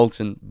at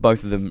Bolton.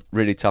 Both of them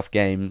really tough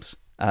games.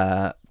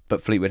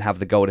 But Fleetwood have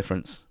the goal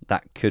difference.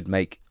 That could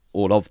make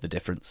all of the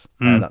difference,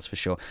 that's for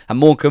sure. And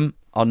Morecambe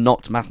are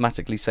not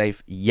mathematically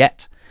safe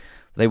yet.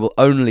 They will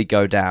only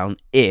go down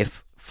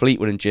if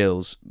Fleetwood and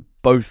Gills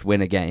both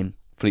win a game.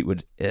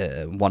 Fleetwood,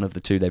 one of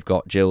the two they've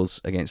got, Gills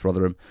against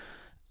Rotherham,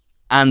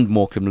 and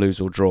Morecambe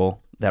lose or draw.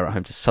 They're at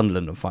home to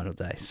Sunderland on final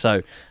day.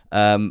 So,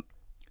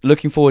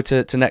 looking forward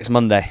to next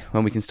Monday,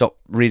 when we can stop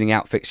reading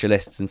out fixture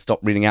lists and stop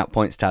reading out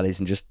points tallies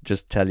and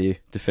just tell you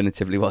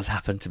definitively what's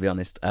happened, to be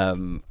honest.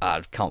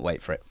 I can't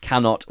wait for it.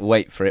 Cannot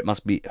wait for it.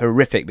 Must be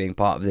horrific being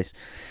part of this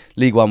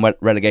League One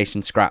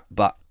relegation scrap,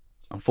 but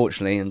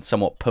unfortunately and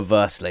somewhat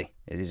perversely,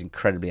 it is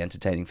incredibly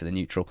entertaining for the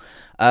neutral.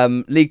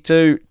 League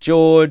 2,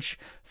 George,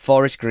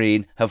 Forest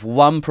Green have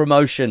won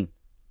promotion.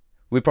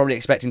 We were probably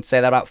expecting to say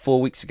that about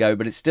 4 weeks ago,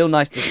 but it's still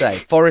nice to say.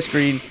 Forest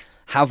Green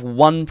have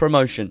won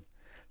promotion.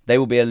 They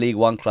will be a League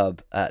One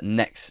club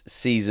next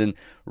season.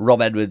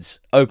 Rob Edwards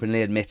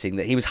openly admitting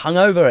that he was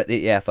hungover at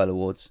the EFL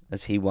Awards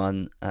as he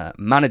won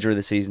Manager of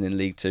the Season in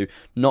League 2.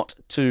 Not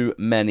too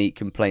many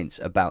complaints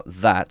about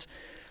that.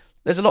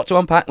 There's a lot to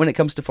unpack when it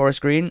comes to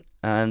Forest Green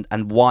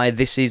and why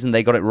this season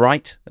they got it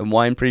right and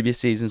why in previous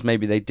seasons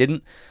maybe they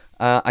didn't.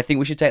 I think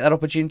we should take that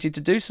opportunity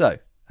to do so.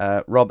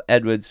 Rob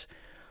Edwards,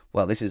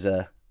 well, this is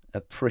a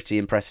pretty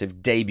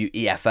impressive debut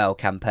EFL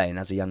campaign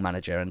as a young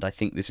manager, and I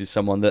think this is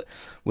someone that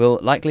will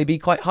likely be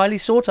quite highly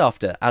sought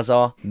after, as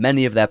are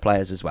many of their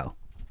players as well.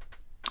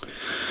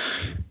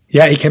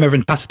 Yeah, he came over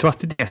and passed it to us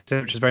today,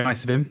 which was very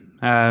nice of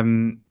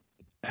him.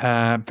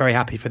 Very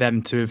happy for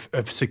them to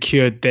have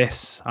secured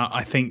this.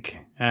 I think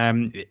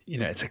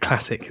it's a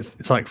classic.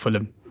 It's like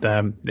Fulham.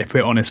 If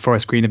we're honest,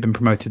 Forest Green have been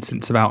promoted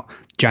since about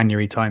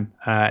January time.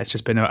 It's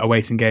just been a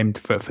waiting game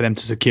for them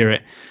to secure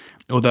it.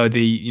 Although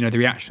the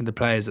reaction of the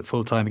players at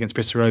full time against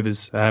Bristol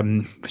Rovers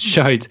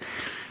showed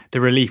the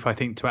relief, I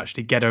think, to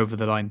actually get over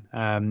the line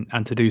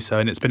and to do so.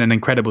 And it's been an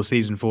incredible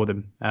season for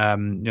them.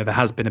 There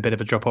has been a bit of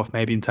a drop off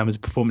maybe in terms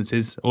of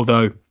performances,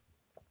 although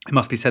it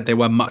must be said they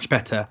were much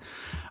better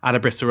at a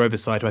Bristol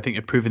Rovers side, who I think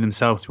have proven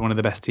themselves to be one of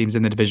the best teams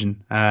in the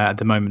division at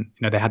the moment.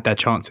 They had their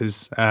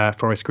chances,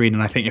 Forest Green,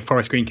 and I think if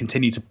Forest Green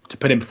continue to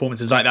put in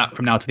performances like that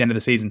from now to the end of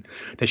the season,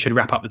 they should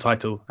wrap up the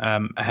title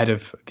ahead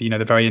of the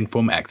very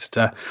informed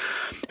Exeter,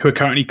 who are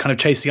currently kind of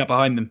chasing up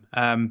behind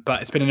them.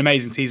 But it's been an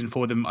amazing season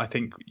for them. I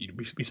think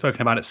we've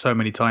spoken about it so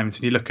many times.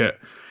 When you look at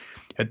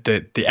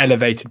the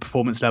elevated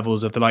performance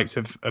levels of the likes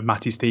of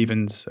Matty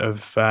Stevens,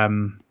 of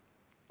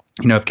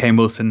of Kane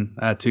Wilson,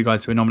 two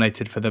guys who were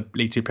nominated for the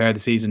League Two Player of the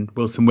Season,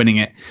 Wilson winning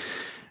it,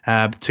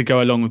 to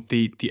go along with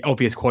the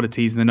obvious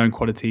qualities and the known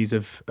qualities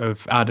of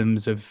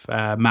Adams, of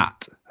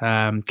Matt,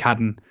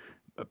 Cadden,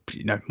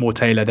 Moore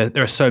Taylor.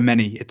 There are so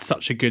many. It's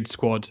such a good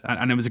squad,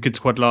 and it was a good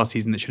squad last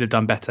season that should have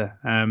done better.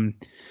 And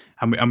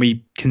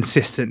we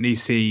consistently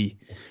see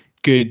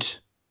good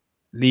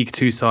League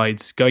Two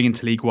sides going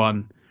into League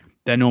One.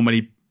 Their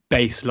normally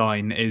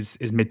baseline is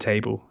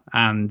mid-table,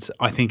 and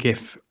I think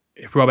if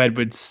Rob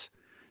Edwards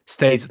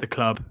stays at the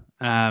club,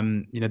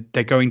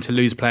 they're going to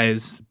lose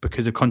players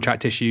because of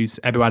contract issues.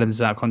 Ebu Adams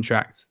is out of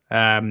contract.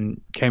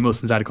 Kane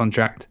Wilson's out of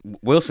contract.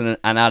 Wilson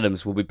and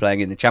Adams will be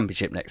playing in the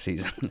Championship next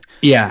season.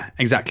 Yeah,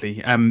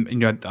 exactly. I think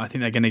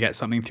they're going to get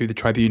something through the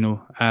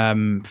tribunal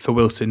for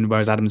Wilson,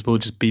 whereas Adams will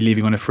just be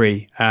leaving on a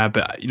free.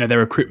 But their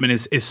recruitment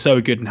is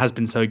so good and has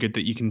been so good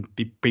that you can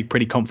be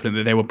pretty confident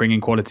that they will bring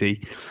in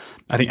quality.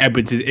 I think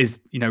Edwards is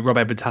Rob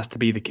Edwards has to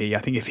be the key. I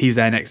think if he's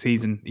there next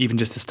season, even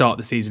just to start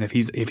the season,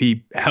 if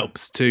he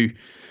helps to,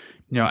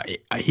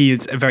 he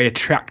is a very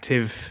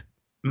attractive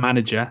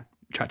manager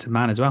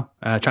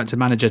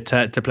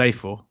to play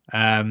for.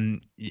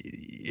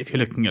 If you're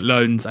looking at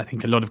loans, I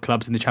think a lot of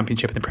clubs in the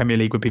Championship and the Premier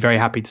League would be very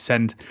happy to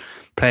send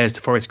players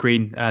to Forest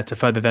Green to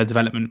further their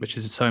development, which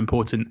is so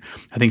important.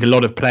 I think a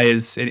lot of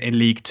players in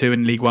League Two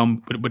and League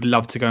One would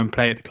love to go and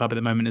play at the club at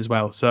the moment as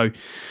well. So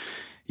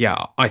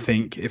yeah, I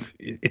think if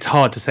it's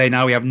hard to say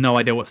now, we have no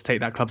idea what state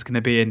that club's going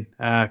to be in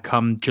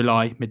come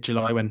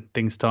mid-July, when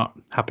things start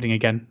happening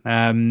again.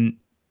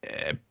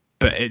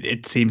 But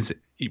it seems,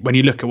 when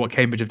you look at what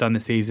Cambridge have done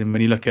this season,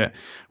 when you look at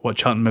what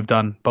Cheltenham have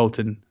done,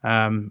 Bolton,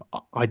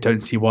 I don't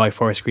see why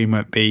Forest Green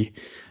won't be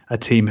a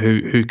team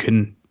who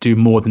can do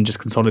more than just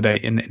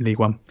consolidate in League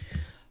One.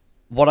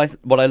 What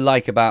I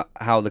like about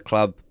how the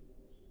club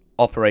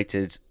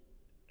operated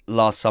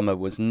last summer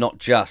was not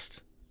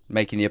just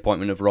making the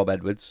appointment of Rob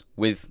Edwards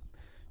with,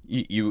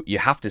 you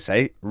have to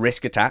say,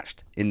 risk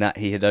attached, in that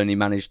he had only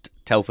managed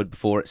Telford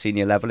before at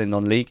senior level in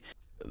non-league.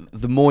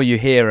 The more you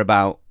hear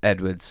about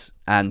Edwards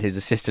and his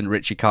assistant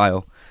Richie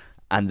Kyle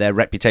and their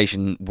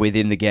reputation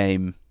within the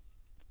game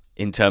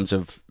in terms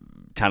of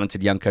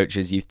talented young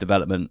coaches, youth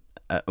development,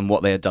 and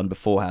what they had done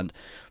beforehand,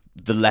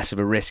 the less of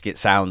a risk it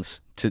sounds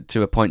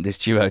to appoint this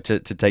duo to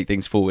take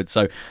things forward.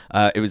 So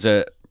it was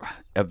a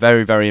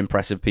very, very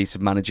impressive piece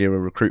of managerial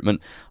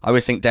recruitment. I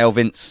always think Dale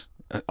Vince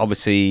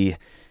obviously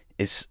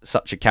is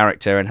such a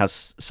character and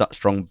has such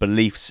strong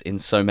beliefs in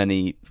so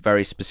many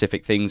very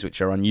specific things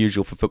which are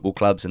unusual for football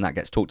clubs, and that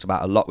gets talked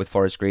about a lot with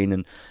Forest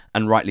Green,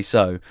 and rightly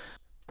so.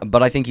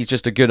 But I think he's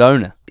just a good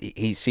owner.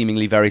 He's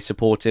seemingly very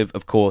supportive,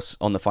 of course,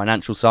 on the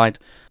financial side.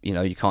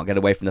 You can't get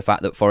away from the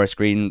fact that Forest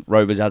Green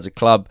Rovers as a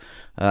club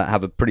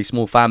have a pretty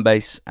small fan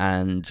base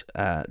and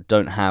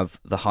don't have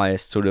the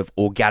highest sort of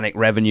organic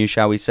revenue,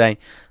 shall we say,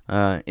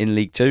 in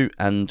League Two.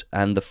 And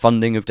the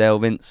funding of Dale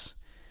Vince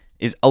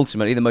is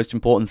ultimately the most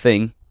important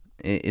thing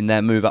in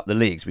their move up the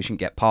leagues. We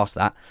shouldn't get past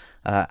that.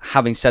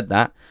 Having said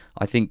that,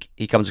 I think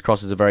he comes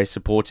across as a very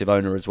supportive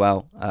owner as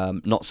well.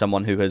 Not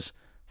someone who has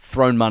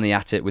thrown money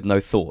at it with no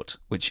thought,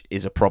 which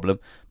is a problem,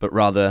 but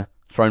rather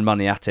thrown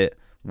money at it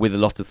with a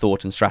lot of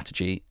thought and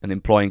strategy, and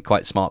employing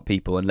quite smart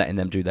people and letting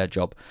them do their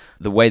job.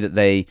 The way that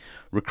they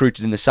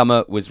recruited in the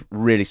summer was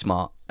really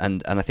smart,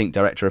 and I think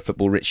Director of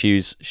Football Rich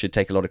Hughes should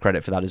take a lot of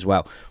credit for that as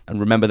well. And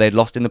remember, they'd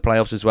lost in the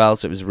playoffs as well,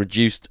 so it was a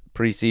reduced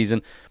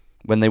pre-season.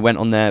 When they went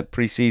on their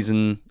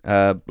pre-season,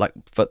 for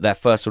their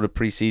first sort of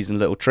pre-season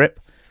little trip,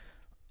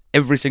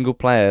 every single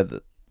player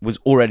that was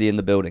already in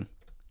the building.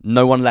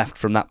 No one left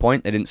from that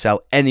point. They didn't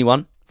sell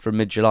anyone from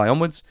mid-July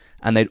onwards,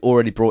 and they'd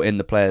already brought in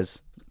the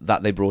players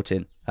that they brought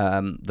in,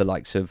 the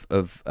likes of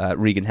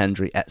Regan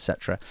Hendry,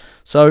 etc.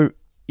 So,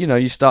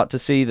 you start to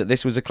see that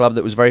this was a club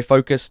that was very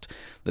focused,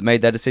 that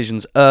made their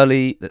decisions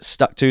early, that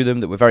stuck to them,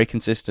 that were very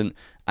consistent,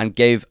 and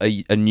gave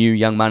a new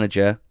young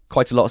manager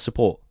quite a lot of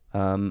support.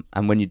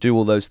 And when you do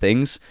all those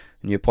things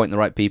and you appoint the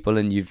right people,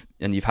 and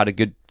you've had a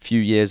good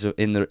few years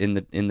in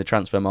the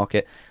transfer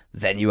market,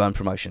 then you earn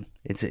promotion.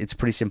 It's a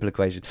pretty simple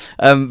equation,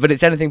 but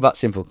it's anything but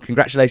simple.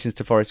 Congratulations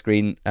to Forest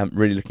Green.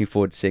 Really looking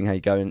forward to seeing how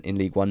you go in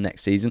League One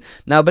next season.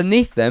 Now,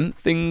 beneath them,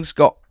 things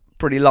got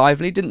pretty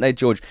lively, didn't they,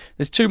 George?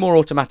 There's 2 more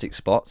automatic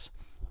spots,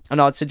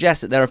 and I'd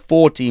suggest that there are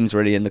 4 teams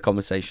really in the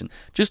conversation.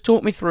 Just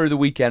talk me through the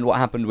weekend, what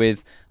happened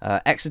with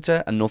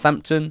Exeter and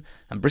Northampton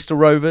and Bristol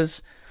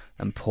Rovers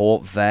and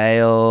Port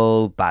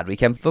Vale. Bad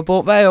weekend for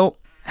Port Vale.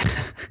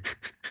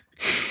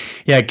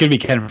 Yeah, good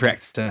weekend for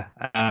Exeter.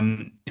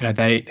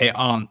 They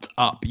aren't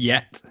up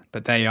yet,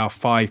 but they are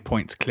 5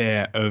 points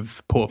clear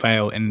of Port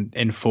Vale in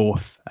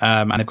 4th,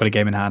 and they've got a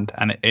game in hand,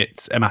 and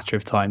it's a matter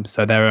of time.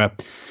 So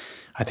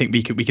I think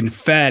we can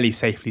fairly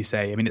safely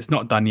say, I mean, it's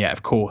not done yet,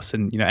 of course,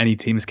 and any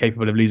team is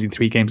capable of losing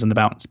 3 games on the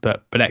bounce,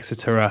 but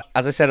Exeter are...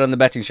 As I said on the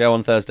betting show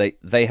on Thursday,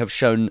 they have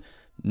shown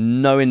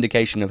no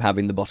indication of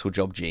having the bottle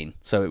job gene,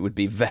 so it would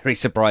be very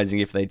surprising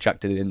if they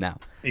chucked it in now.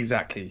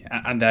 Exactly,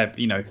 and they're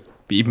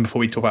even before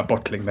we talk about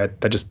bottling,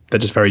 they're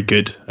just very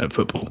good at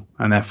football,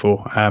 and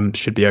therefore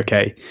should be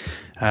okay.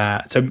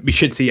 So we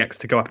should see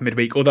Exeter go up in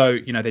midweek, although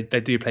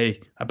they do play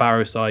a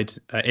Barrow side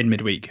in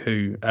midweek,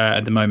 who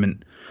at the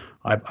moment,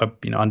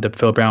 under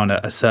Phil Brown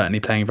are certainly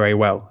playing very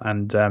well.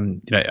 And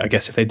I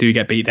guess if they do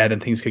get beat there, then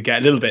things could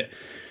get a little bit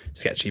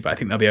sketchy, but I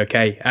think they'll be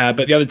okay.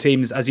 But the other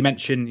teams, as you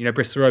mentioned,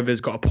 Bristol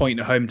Rovers got a point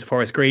at home to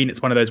Forest Green.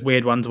 It's one of those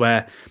weird ones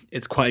where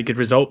it's quite a good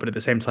result, but at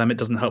the same time, it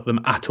doesn't help them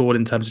at all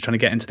in terms of trying to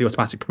get into the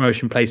automatic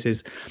promotion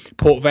places.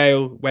 Port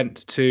Vale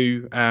went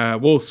to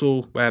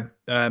Walsall, where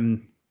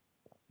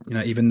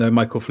even though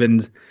Michael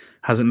Flynn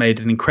hasn't made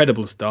an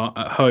incredible start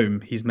at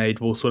home, he's made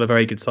Walsall a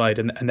very good side,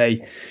 and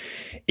they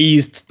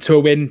eased to a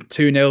win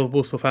 2-0.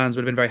 Walsall fans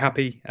would have been very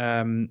happy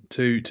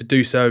to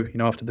do so,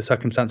 after the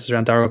circumstances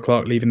around Darryl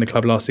Clark leaving the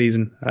club last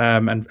season,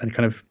 and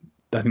kind of,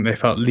 I think they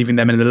felt leaving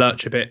them in the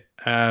lurch a bit.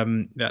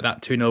 That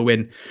 2-0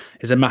 win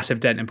is a massive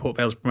dent in Port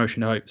Vale's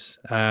promotion hopes.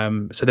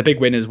 So the big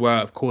winners were,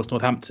 of course,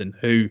 Northampton,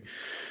 who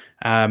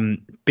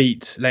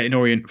beat Leyton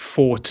Orient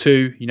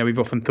 4-2. We've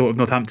often thought of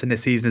Northampton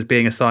this season as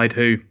being a side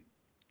who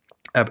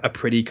a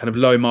pretty kind of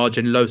low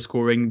margin, low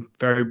scoring,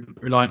 very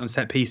reliant on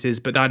set pieces,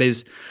 but that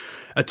is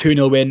a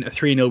 2-0 win, a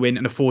 3-0 win,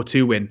 and a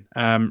 4-2 win,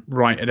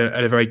 right at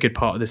a very good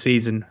part of the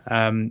season.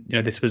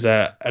 This was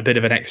a bit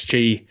of an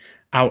XG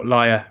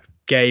outlier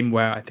game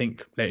where I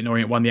think Leyton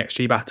Orient won the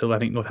XG battle. I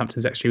think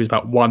Northampton's XG was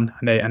about 1,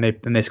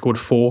 and they scored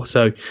 4.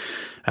 So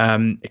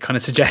it kind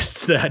of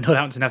suggests that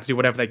Northampton have to do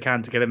whatever they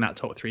can to get in that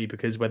top 3,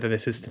 because whether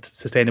this is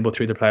sustainable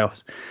through the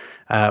playoffs,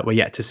 we're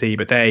yet to see.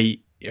 But they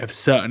have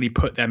certainly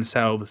put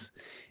themselves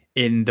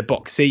in the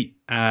box seat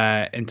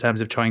in terms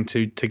of trying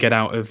to get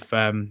out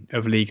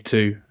of League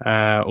Two.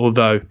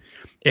 Although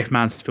if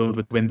Mansfield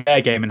would win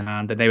their game in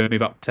hand, then they would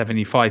move up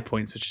 75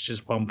 points, which is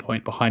just 1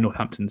 point behind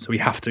Northampton. So we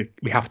have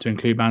to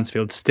include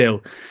Mansfield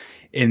still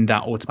in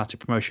that automatic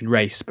promotion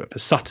race. But for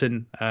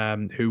Sutton,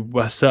 who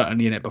were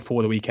certainly in it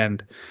before the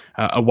weekend,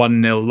 a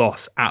 1-0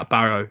 loss at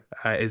Barrow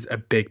is a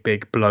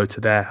big blow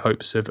to their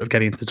hopes of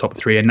getting into the top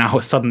 3. And now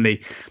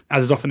suddenly,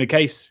 as is often the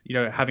case,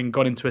 having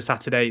gone into a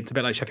Saturday, it's a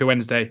bit like Sheffield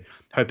Wednesday,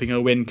 hoping a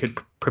win could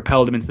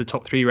propel them into the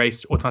top 3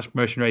 race, automatic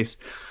promotion race.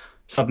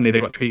 Suddenly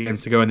they've got 3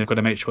 games to go, and they've got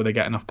to make sure they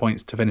get enough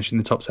points to finish in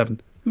the top 7.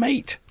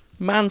 Mate,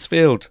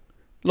 Mansfield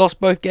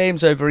lost both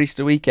games over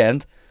Easter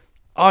weekend.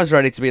 I was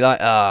ready to be like,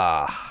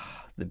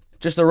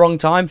 just the wrong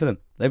time for them.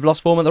 They've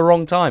lost form at the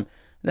wrong time.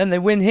 And then they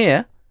win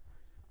here.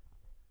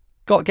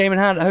 Got a game in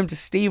hand at home to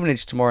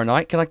Stevenage tomorrow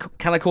night. Can I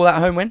call that a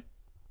home win?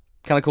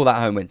 Can I call that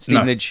a home win?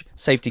 Stevenage, no.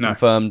 Safety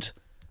confirmed.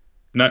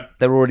 No.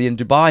 They're already in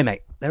Dubai,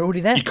 mate. They're already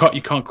there. You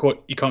can't call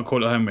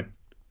it a home win.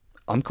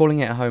 I'm calling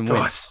it a home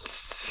win.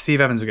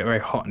 Steve Evans will get very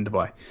hot in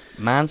Dubai.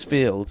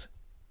 Mansfield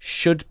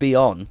should be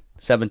on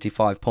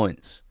 75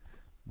 points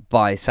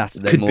by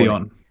Saturday morning. Could be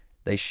on.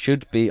 They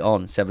should be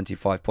on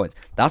 75 points.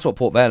 That's what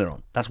Port Vale are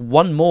on. That's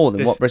one more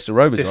than what Bristol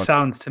Rovers are on. This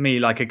sounds to me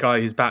like a guy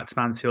who's backed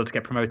Mansfield to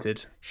get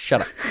promoted.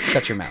 Shut up.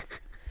 Shut your mouth.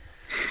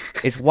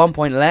 It's 1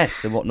 point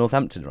less than what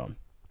Northampton are on,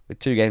 with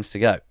 2 games to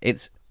go.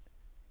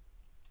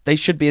 They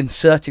should be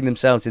inserting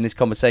themselves in this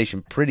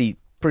conversation pretty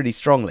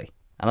strongly.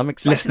 And I'm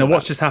excited. Listener,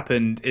 what's just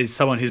happened is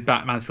someone who's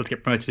backed Mansfield to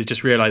get promoted has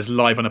just realised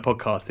live on a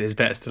podcast that his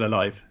bet is still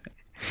alive.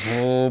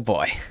 Oh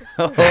boy.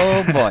 Oh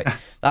boy.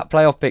 That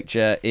playoff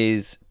picture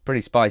is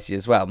pretty spicy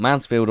as well.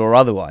 Mansfield or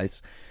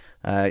otherwise.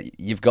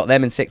 You've got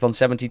them in 6th on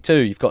 72.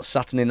 You've got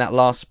Sutton in that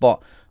last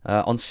spot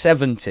on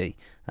 70.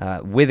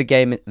 With a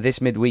game this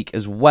midweek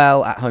as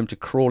well at home to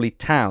Crawley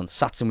Town.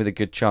 Sutton with a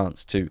good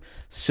chance to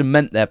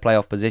cement their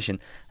playoff position.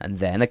 And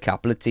then a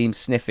couple of teams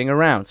sniffing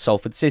around.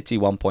 Salford City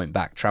 1 point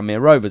back.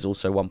 Tranmere Rovers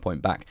also 1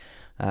 point back.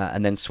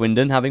 And then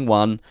Swindon having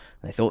won.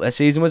 They thought their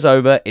season was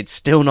over. It's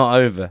still not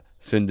over,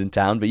 Swindon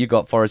Town. But you've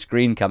got Forest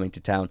Green coming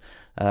to town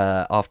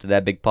after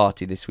their big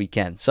party this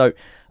weekend. So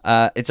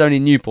it's only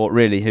Newport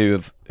really who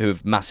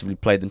have massively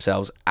played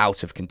themselves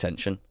out of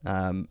contention.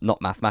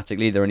 Not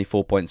mathematically, they're only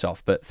 4 points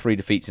off, but 3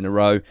 defeats in a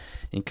row,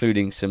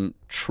 including some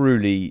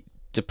truly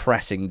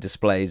depressing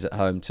displays at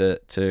home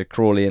to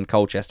Crawley and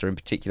Colchester in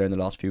particular in the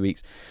last few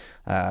weeks.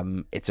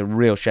 It's a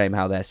real shame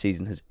how their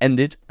season has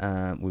ended.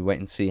 We wait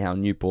and see how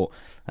Newport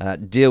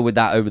deal with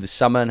that over the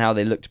summer and how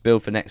they look to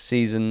build for next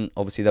season.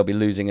 Obviously, they'll be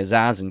losing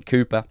Azaz and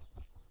Cooper.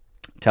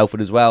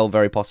 Telford as well,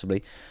 very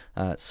possibly.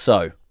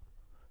 So,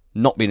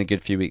 not been a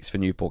good few weeks for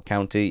Newport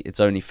County. It's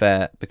only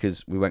fair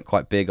because we went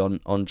quite big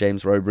on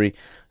James Rowberry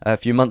a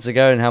few months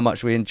ago and how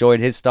much we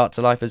enjoyed his start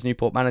to life as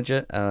Newport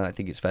manager. I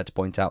think it's fair to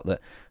point out that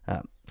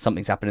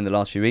something's happened in the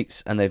last few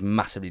weeks and they've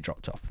massively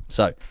dropped off.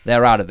 So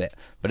they're out of it.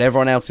 But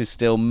everyone else is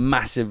still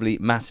massively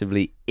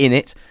in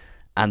it,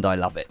 and I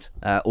love it.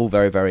 All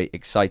very, very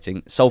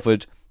exciting.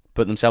 Salford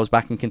put themselves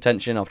back in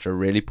contention after a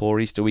really poor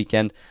Easter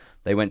weekend.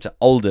 They went to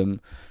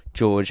Oldham,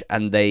 George,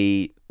 and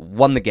they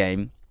won the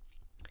game.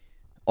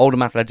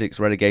 Oldham Athletics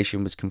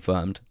relegation was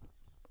confirmed.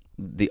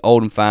 The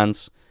Oldham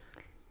fans,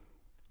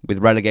 with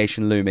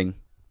relegation looming,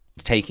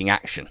 taking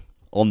action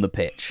on the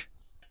pitch.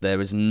 There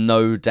is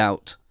no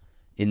doubt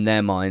in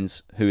their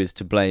minds who is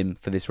to blame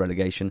for this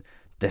relegation.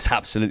 There's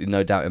absolutely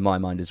no doubt in my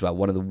mind as well.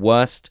 One of the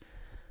worst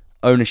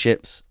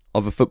ownerships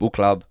of a football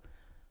club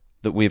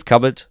that we've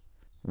covered.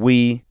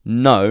 We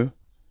know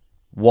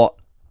what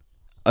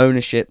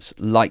ownerships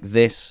like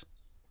this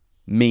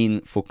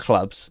mean for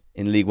clubs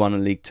in League One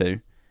and League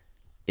Two.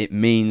 It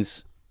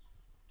means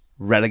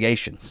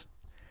relegations.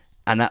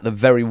 And at the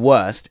very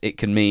worst, it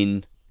can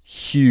mean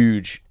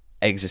huge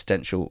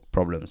existential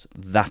problems.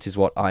 That is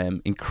what I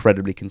am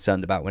incredibly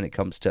concerned about when it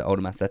comes to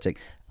Oldham Athletic,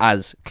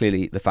 as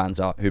clearly the fans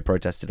are who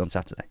protested on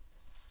Saturday.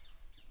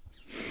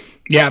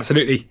 Yeah,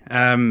 absolutely.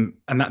 And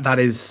that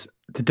is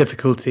the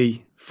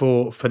difficulty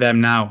for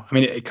them now. I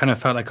mean, it kind of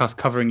felt like us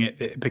covering it.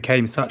 It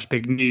became such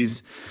big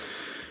news.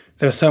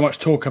 There was so much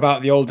talk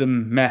about the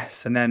Oldham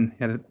mess, and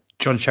then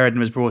John Sheridan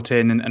was brought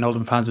in, and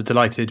Oldham fans were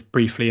delighted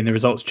briefly, and the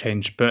results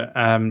changed. But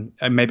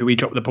maybe we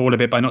dropped the ball a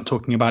bit by not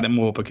talking about it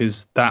more,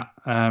 because that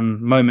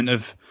moment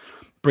of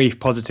brief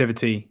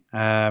positivity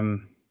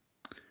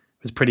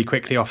was pretty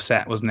quickly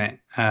offset, wasn't it?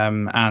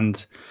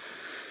 And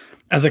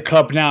as a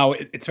club now,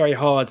 it's very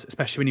hard,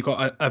 especially when you've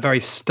got a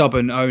very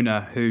stubborn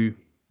owner who,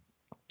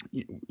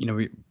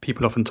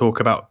 people often talk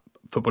about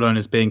football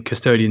owners being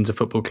custodians of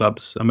football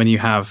clubs. And when you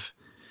have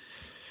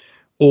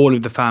all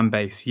of the fan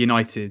base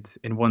united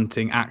in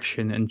wanting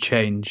action and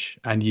change,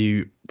 and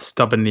you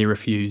stubbornly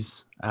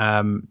refuse,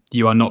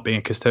 you are not being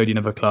a custodian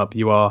of a club.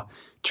 You are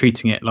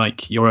treating it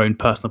like your own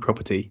personal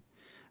property,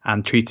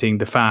 and treating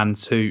the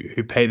fans who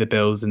pay the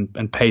bills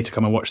and pay to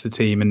come and watch the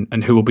team,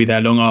 and who will be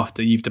there long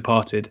after you've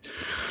departed,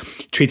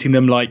 treating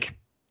them like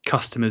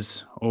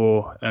customers,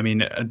 or, I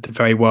mean, at the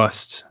very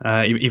worst,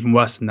 even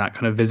worse than that,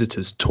 kind of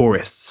visitors,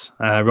 tourists,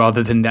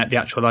 rather than the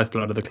actual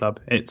lifeblood of the club.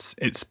 It's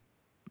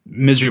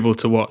miserable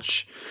to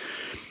watch.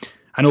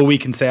 And all we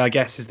can say, I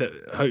guess, is that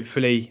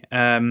hopefully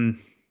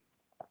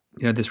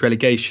this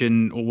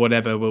relegation or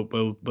whatever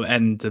will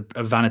end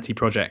a vanity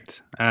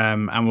project,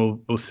 and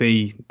we'll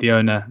see the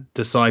owner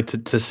decide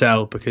to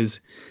sell because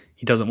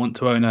he doesn't want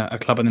to own a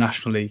club in the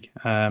National League.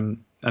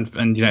 And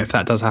if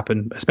that does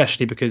happen,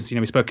 especially because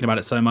we've spoken about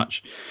it so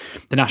much,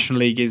 the National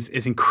League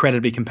is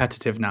incredibly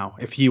competitive now.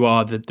 If you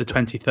are the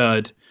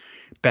 23rd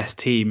best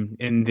team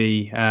in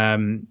the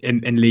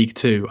in League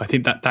Two, I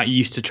think that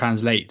used to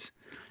translate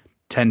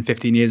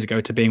 10-15 years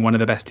ago to being one of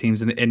the best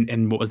teams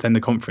in what was then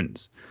the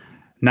conference.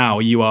 Now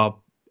you're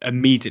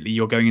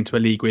going into a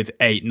league with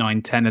 8,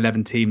 9, 10,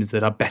 11 teams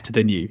that are better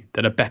than you,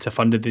 that are better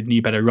funded than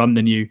you, better run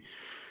than you,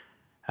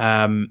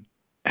 and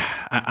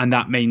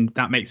that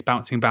makes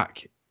bouncing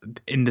back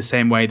in the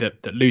same way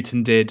that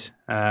Luton did,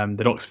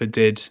 that Oxford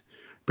did,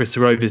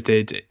 Bristol Rovers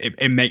did.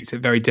 It makes it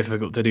very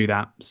difficult to do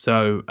that.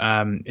 So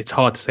it's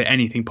hard to say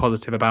anything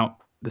positive about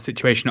the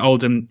situation at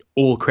Oldham.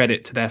 All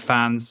credit to their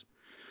fans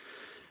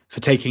for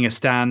taking a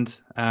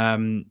stand,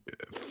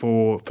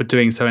 for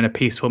doing so in a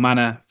peaceful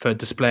manner, for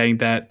displaying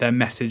their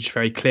message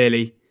very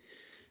clearly.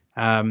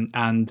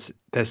 And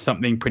there's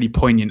something pretty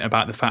poignant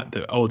about the fact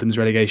that Oldham's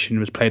relegation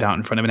was played out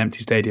in front of an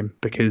empty stadium,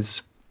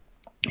 because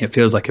it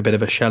feels like a bit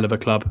of a shell of a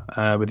club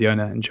with the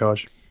owner in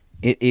charge.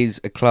 It is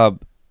a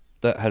club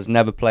that has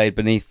never played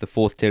beneath the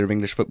fourth tier of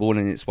English football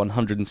in its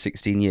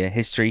 116-year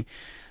history.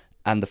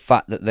 And the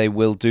fact that they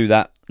will do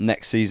that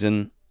next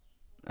season,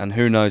 and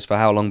who knows for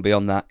how long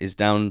beyond that, is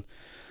down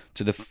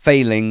to the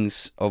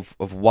failings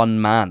of one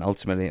man,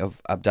 ultimately,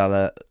 of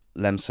Abdallah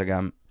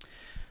Lemsagam.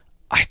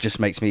 It just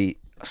makes me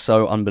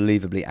so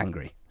unbelievably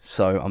angry.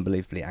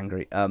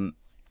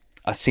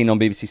 I've seen on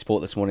BBC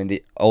Sport this morning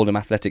the Oldham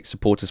Athletic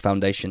Supporters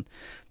Foundation.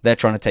 They're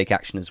trying to take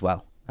action as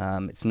well.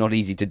 It's not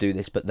easy to do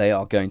this, but they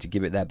are going to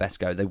give it their best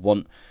go. They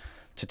want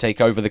to take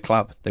over the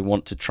club. They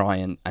want to try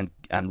and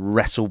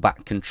wrestle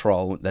back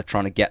control. They're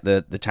trying to get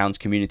the town's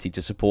community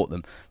to support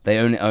them. They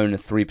only own a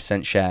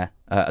 3% share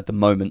at the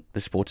moment, the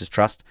Supporters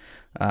Trust.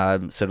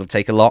 So it'll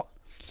take a lot.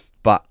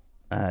 But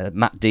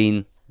Matt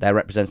Dean, their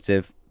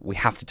representative, we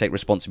have to take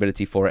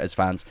responsibility for it as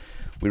fans.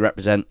 We own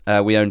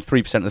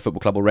 3% of the football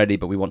club already,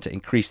 but we want to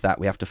increase that.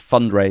 We have to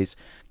fundraise,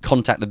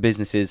 contact the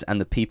businesses and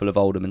the people of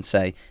Oldham and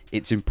say,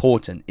 it's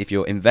important. If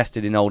you're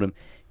invested in Oldham,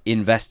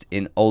 invest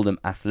in Oldham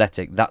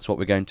Athletic. That's what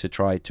we're going to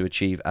try to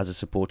achieve as a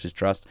supporters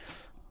trust.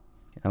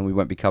 And we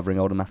won't be covering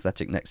Oldham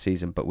Athletic next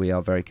season, but we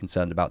are very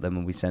concerned about them,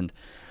 and we send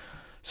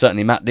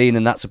certainly Matt Dean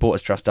and that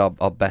supporters trust our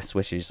best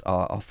wishes,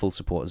 our full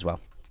support as well.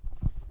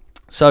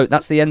 So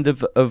that's the end of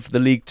the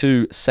League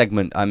Two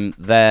segment.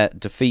 Their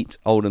defeat,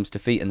 Oldham's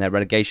defeat and their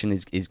relegation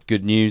is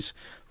good news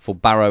for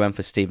Barrow and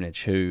for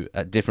Stevenage, who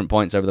at different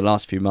points over the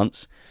last few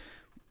months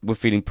were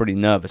feeling pretty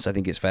nervous, I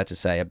think it's fair to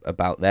say,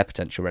 about their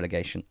potential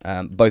relegation.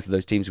 Both of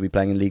those teams will be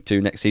playing in League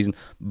Two next season.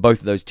 Both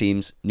of those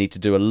teams need to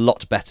do a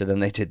lot better than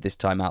they did this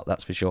time out,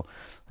 that's for sure.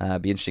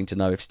 Be interesting to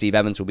know if Steve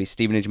Evans will be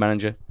Stevenage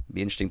manager.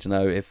 Be interesting to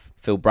know if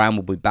Phil Brown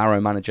will be Barrow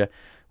manager.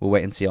 We'll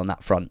wait and see on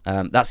that front.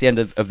 That's the end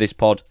of this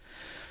pod.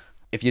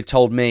 If you'd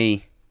told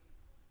me,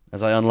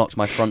 as I unlocked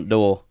my front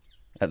door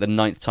at the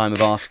 9th time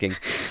of asking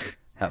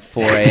at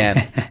 4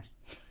 a.m,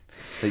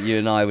 that you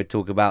and I would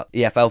talk about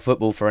EFL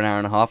football for an hour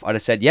and a half, I'd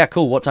have said, yeah,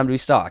 cool, what time do we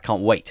start? I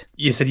can't wait.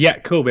 You said, yeah,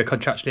 cool, we're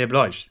contractually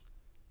obliged.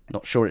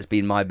 Not sure it's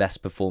been my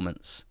best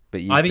performance, but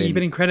I think you've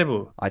been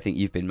incredible. I think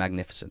you've been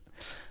magnificent.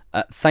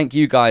 Thank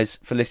you guys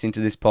for listening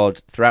to this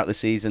pod throughout the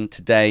season,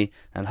 today,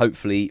 and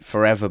hopefully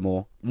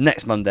forevermore.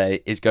 Next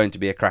Monday is going to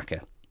be a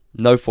cracker.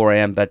 No 4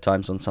 a.m.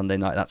 bedtimes on Sunday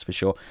night, that's for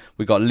sure.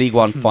 We've got League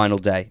One final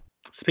day.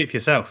 Speak for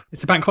yourself.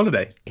 It's a bank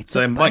holiday. It's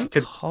a bank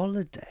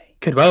holiday.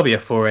 Could well be a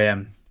 4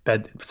 a.m.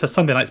 bed. So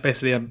Sunday night's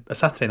basically a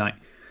Saturday night.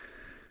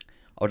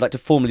 I would like to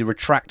formally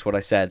retract what I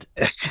said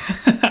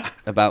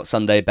about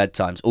Sunday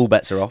bedtimes. All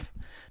bets are off.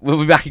 We'll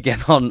be back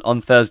again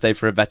on Thursday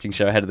for a betting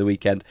show ahead of the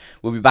weekend.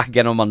 We'll be back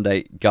again on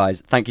Monday,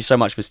 guys. Thank you so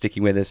much for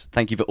sticking with us.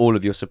 Thank you for all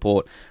of your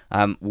support.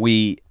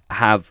 We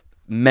have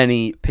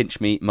many pinch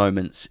me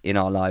moments in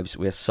our lives.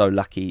 We're so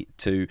lucky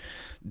to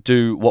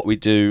do what we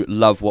do,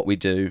 love what we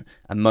do,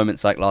 and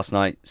moments like last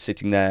night,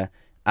 sitting there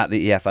at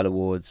the EFL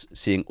Awards,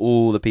 seeing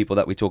all the people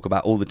that we talk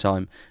about all the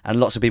time, and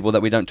lots of people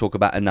that we don't talk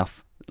about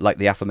enough, like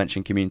the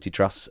aforementioned community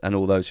trusts and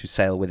all those who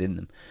sail within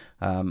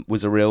them,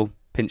 was a real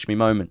pinch me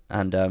moment.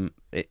 And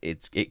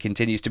it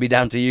continues to be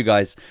down to you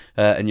guys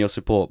and your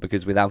support,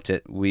 because without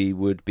it we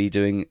would be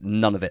doing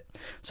none of it.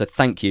 So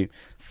thank you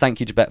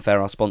to Betfair,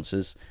 our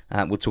sponsors.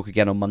 We'll talk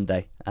again on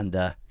Monday,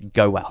 and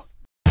go well.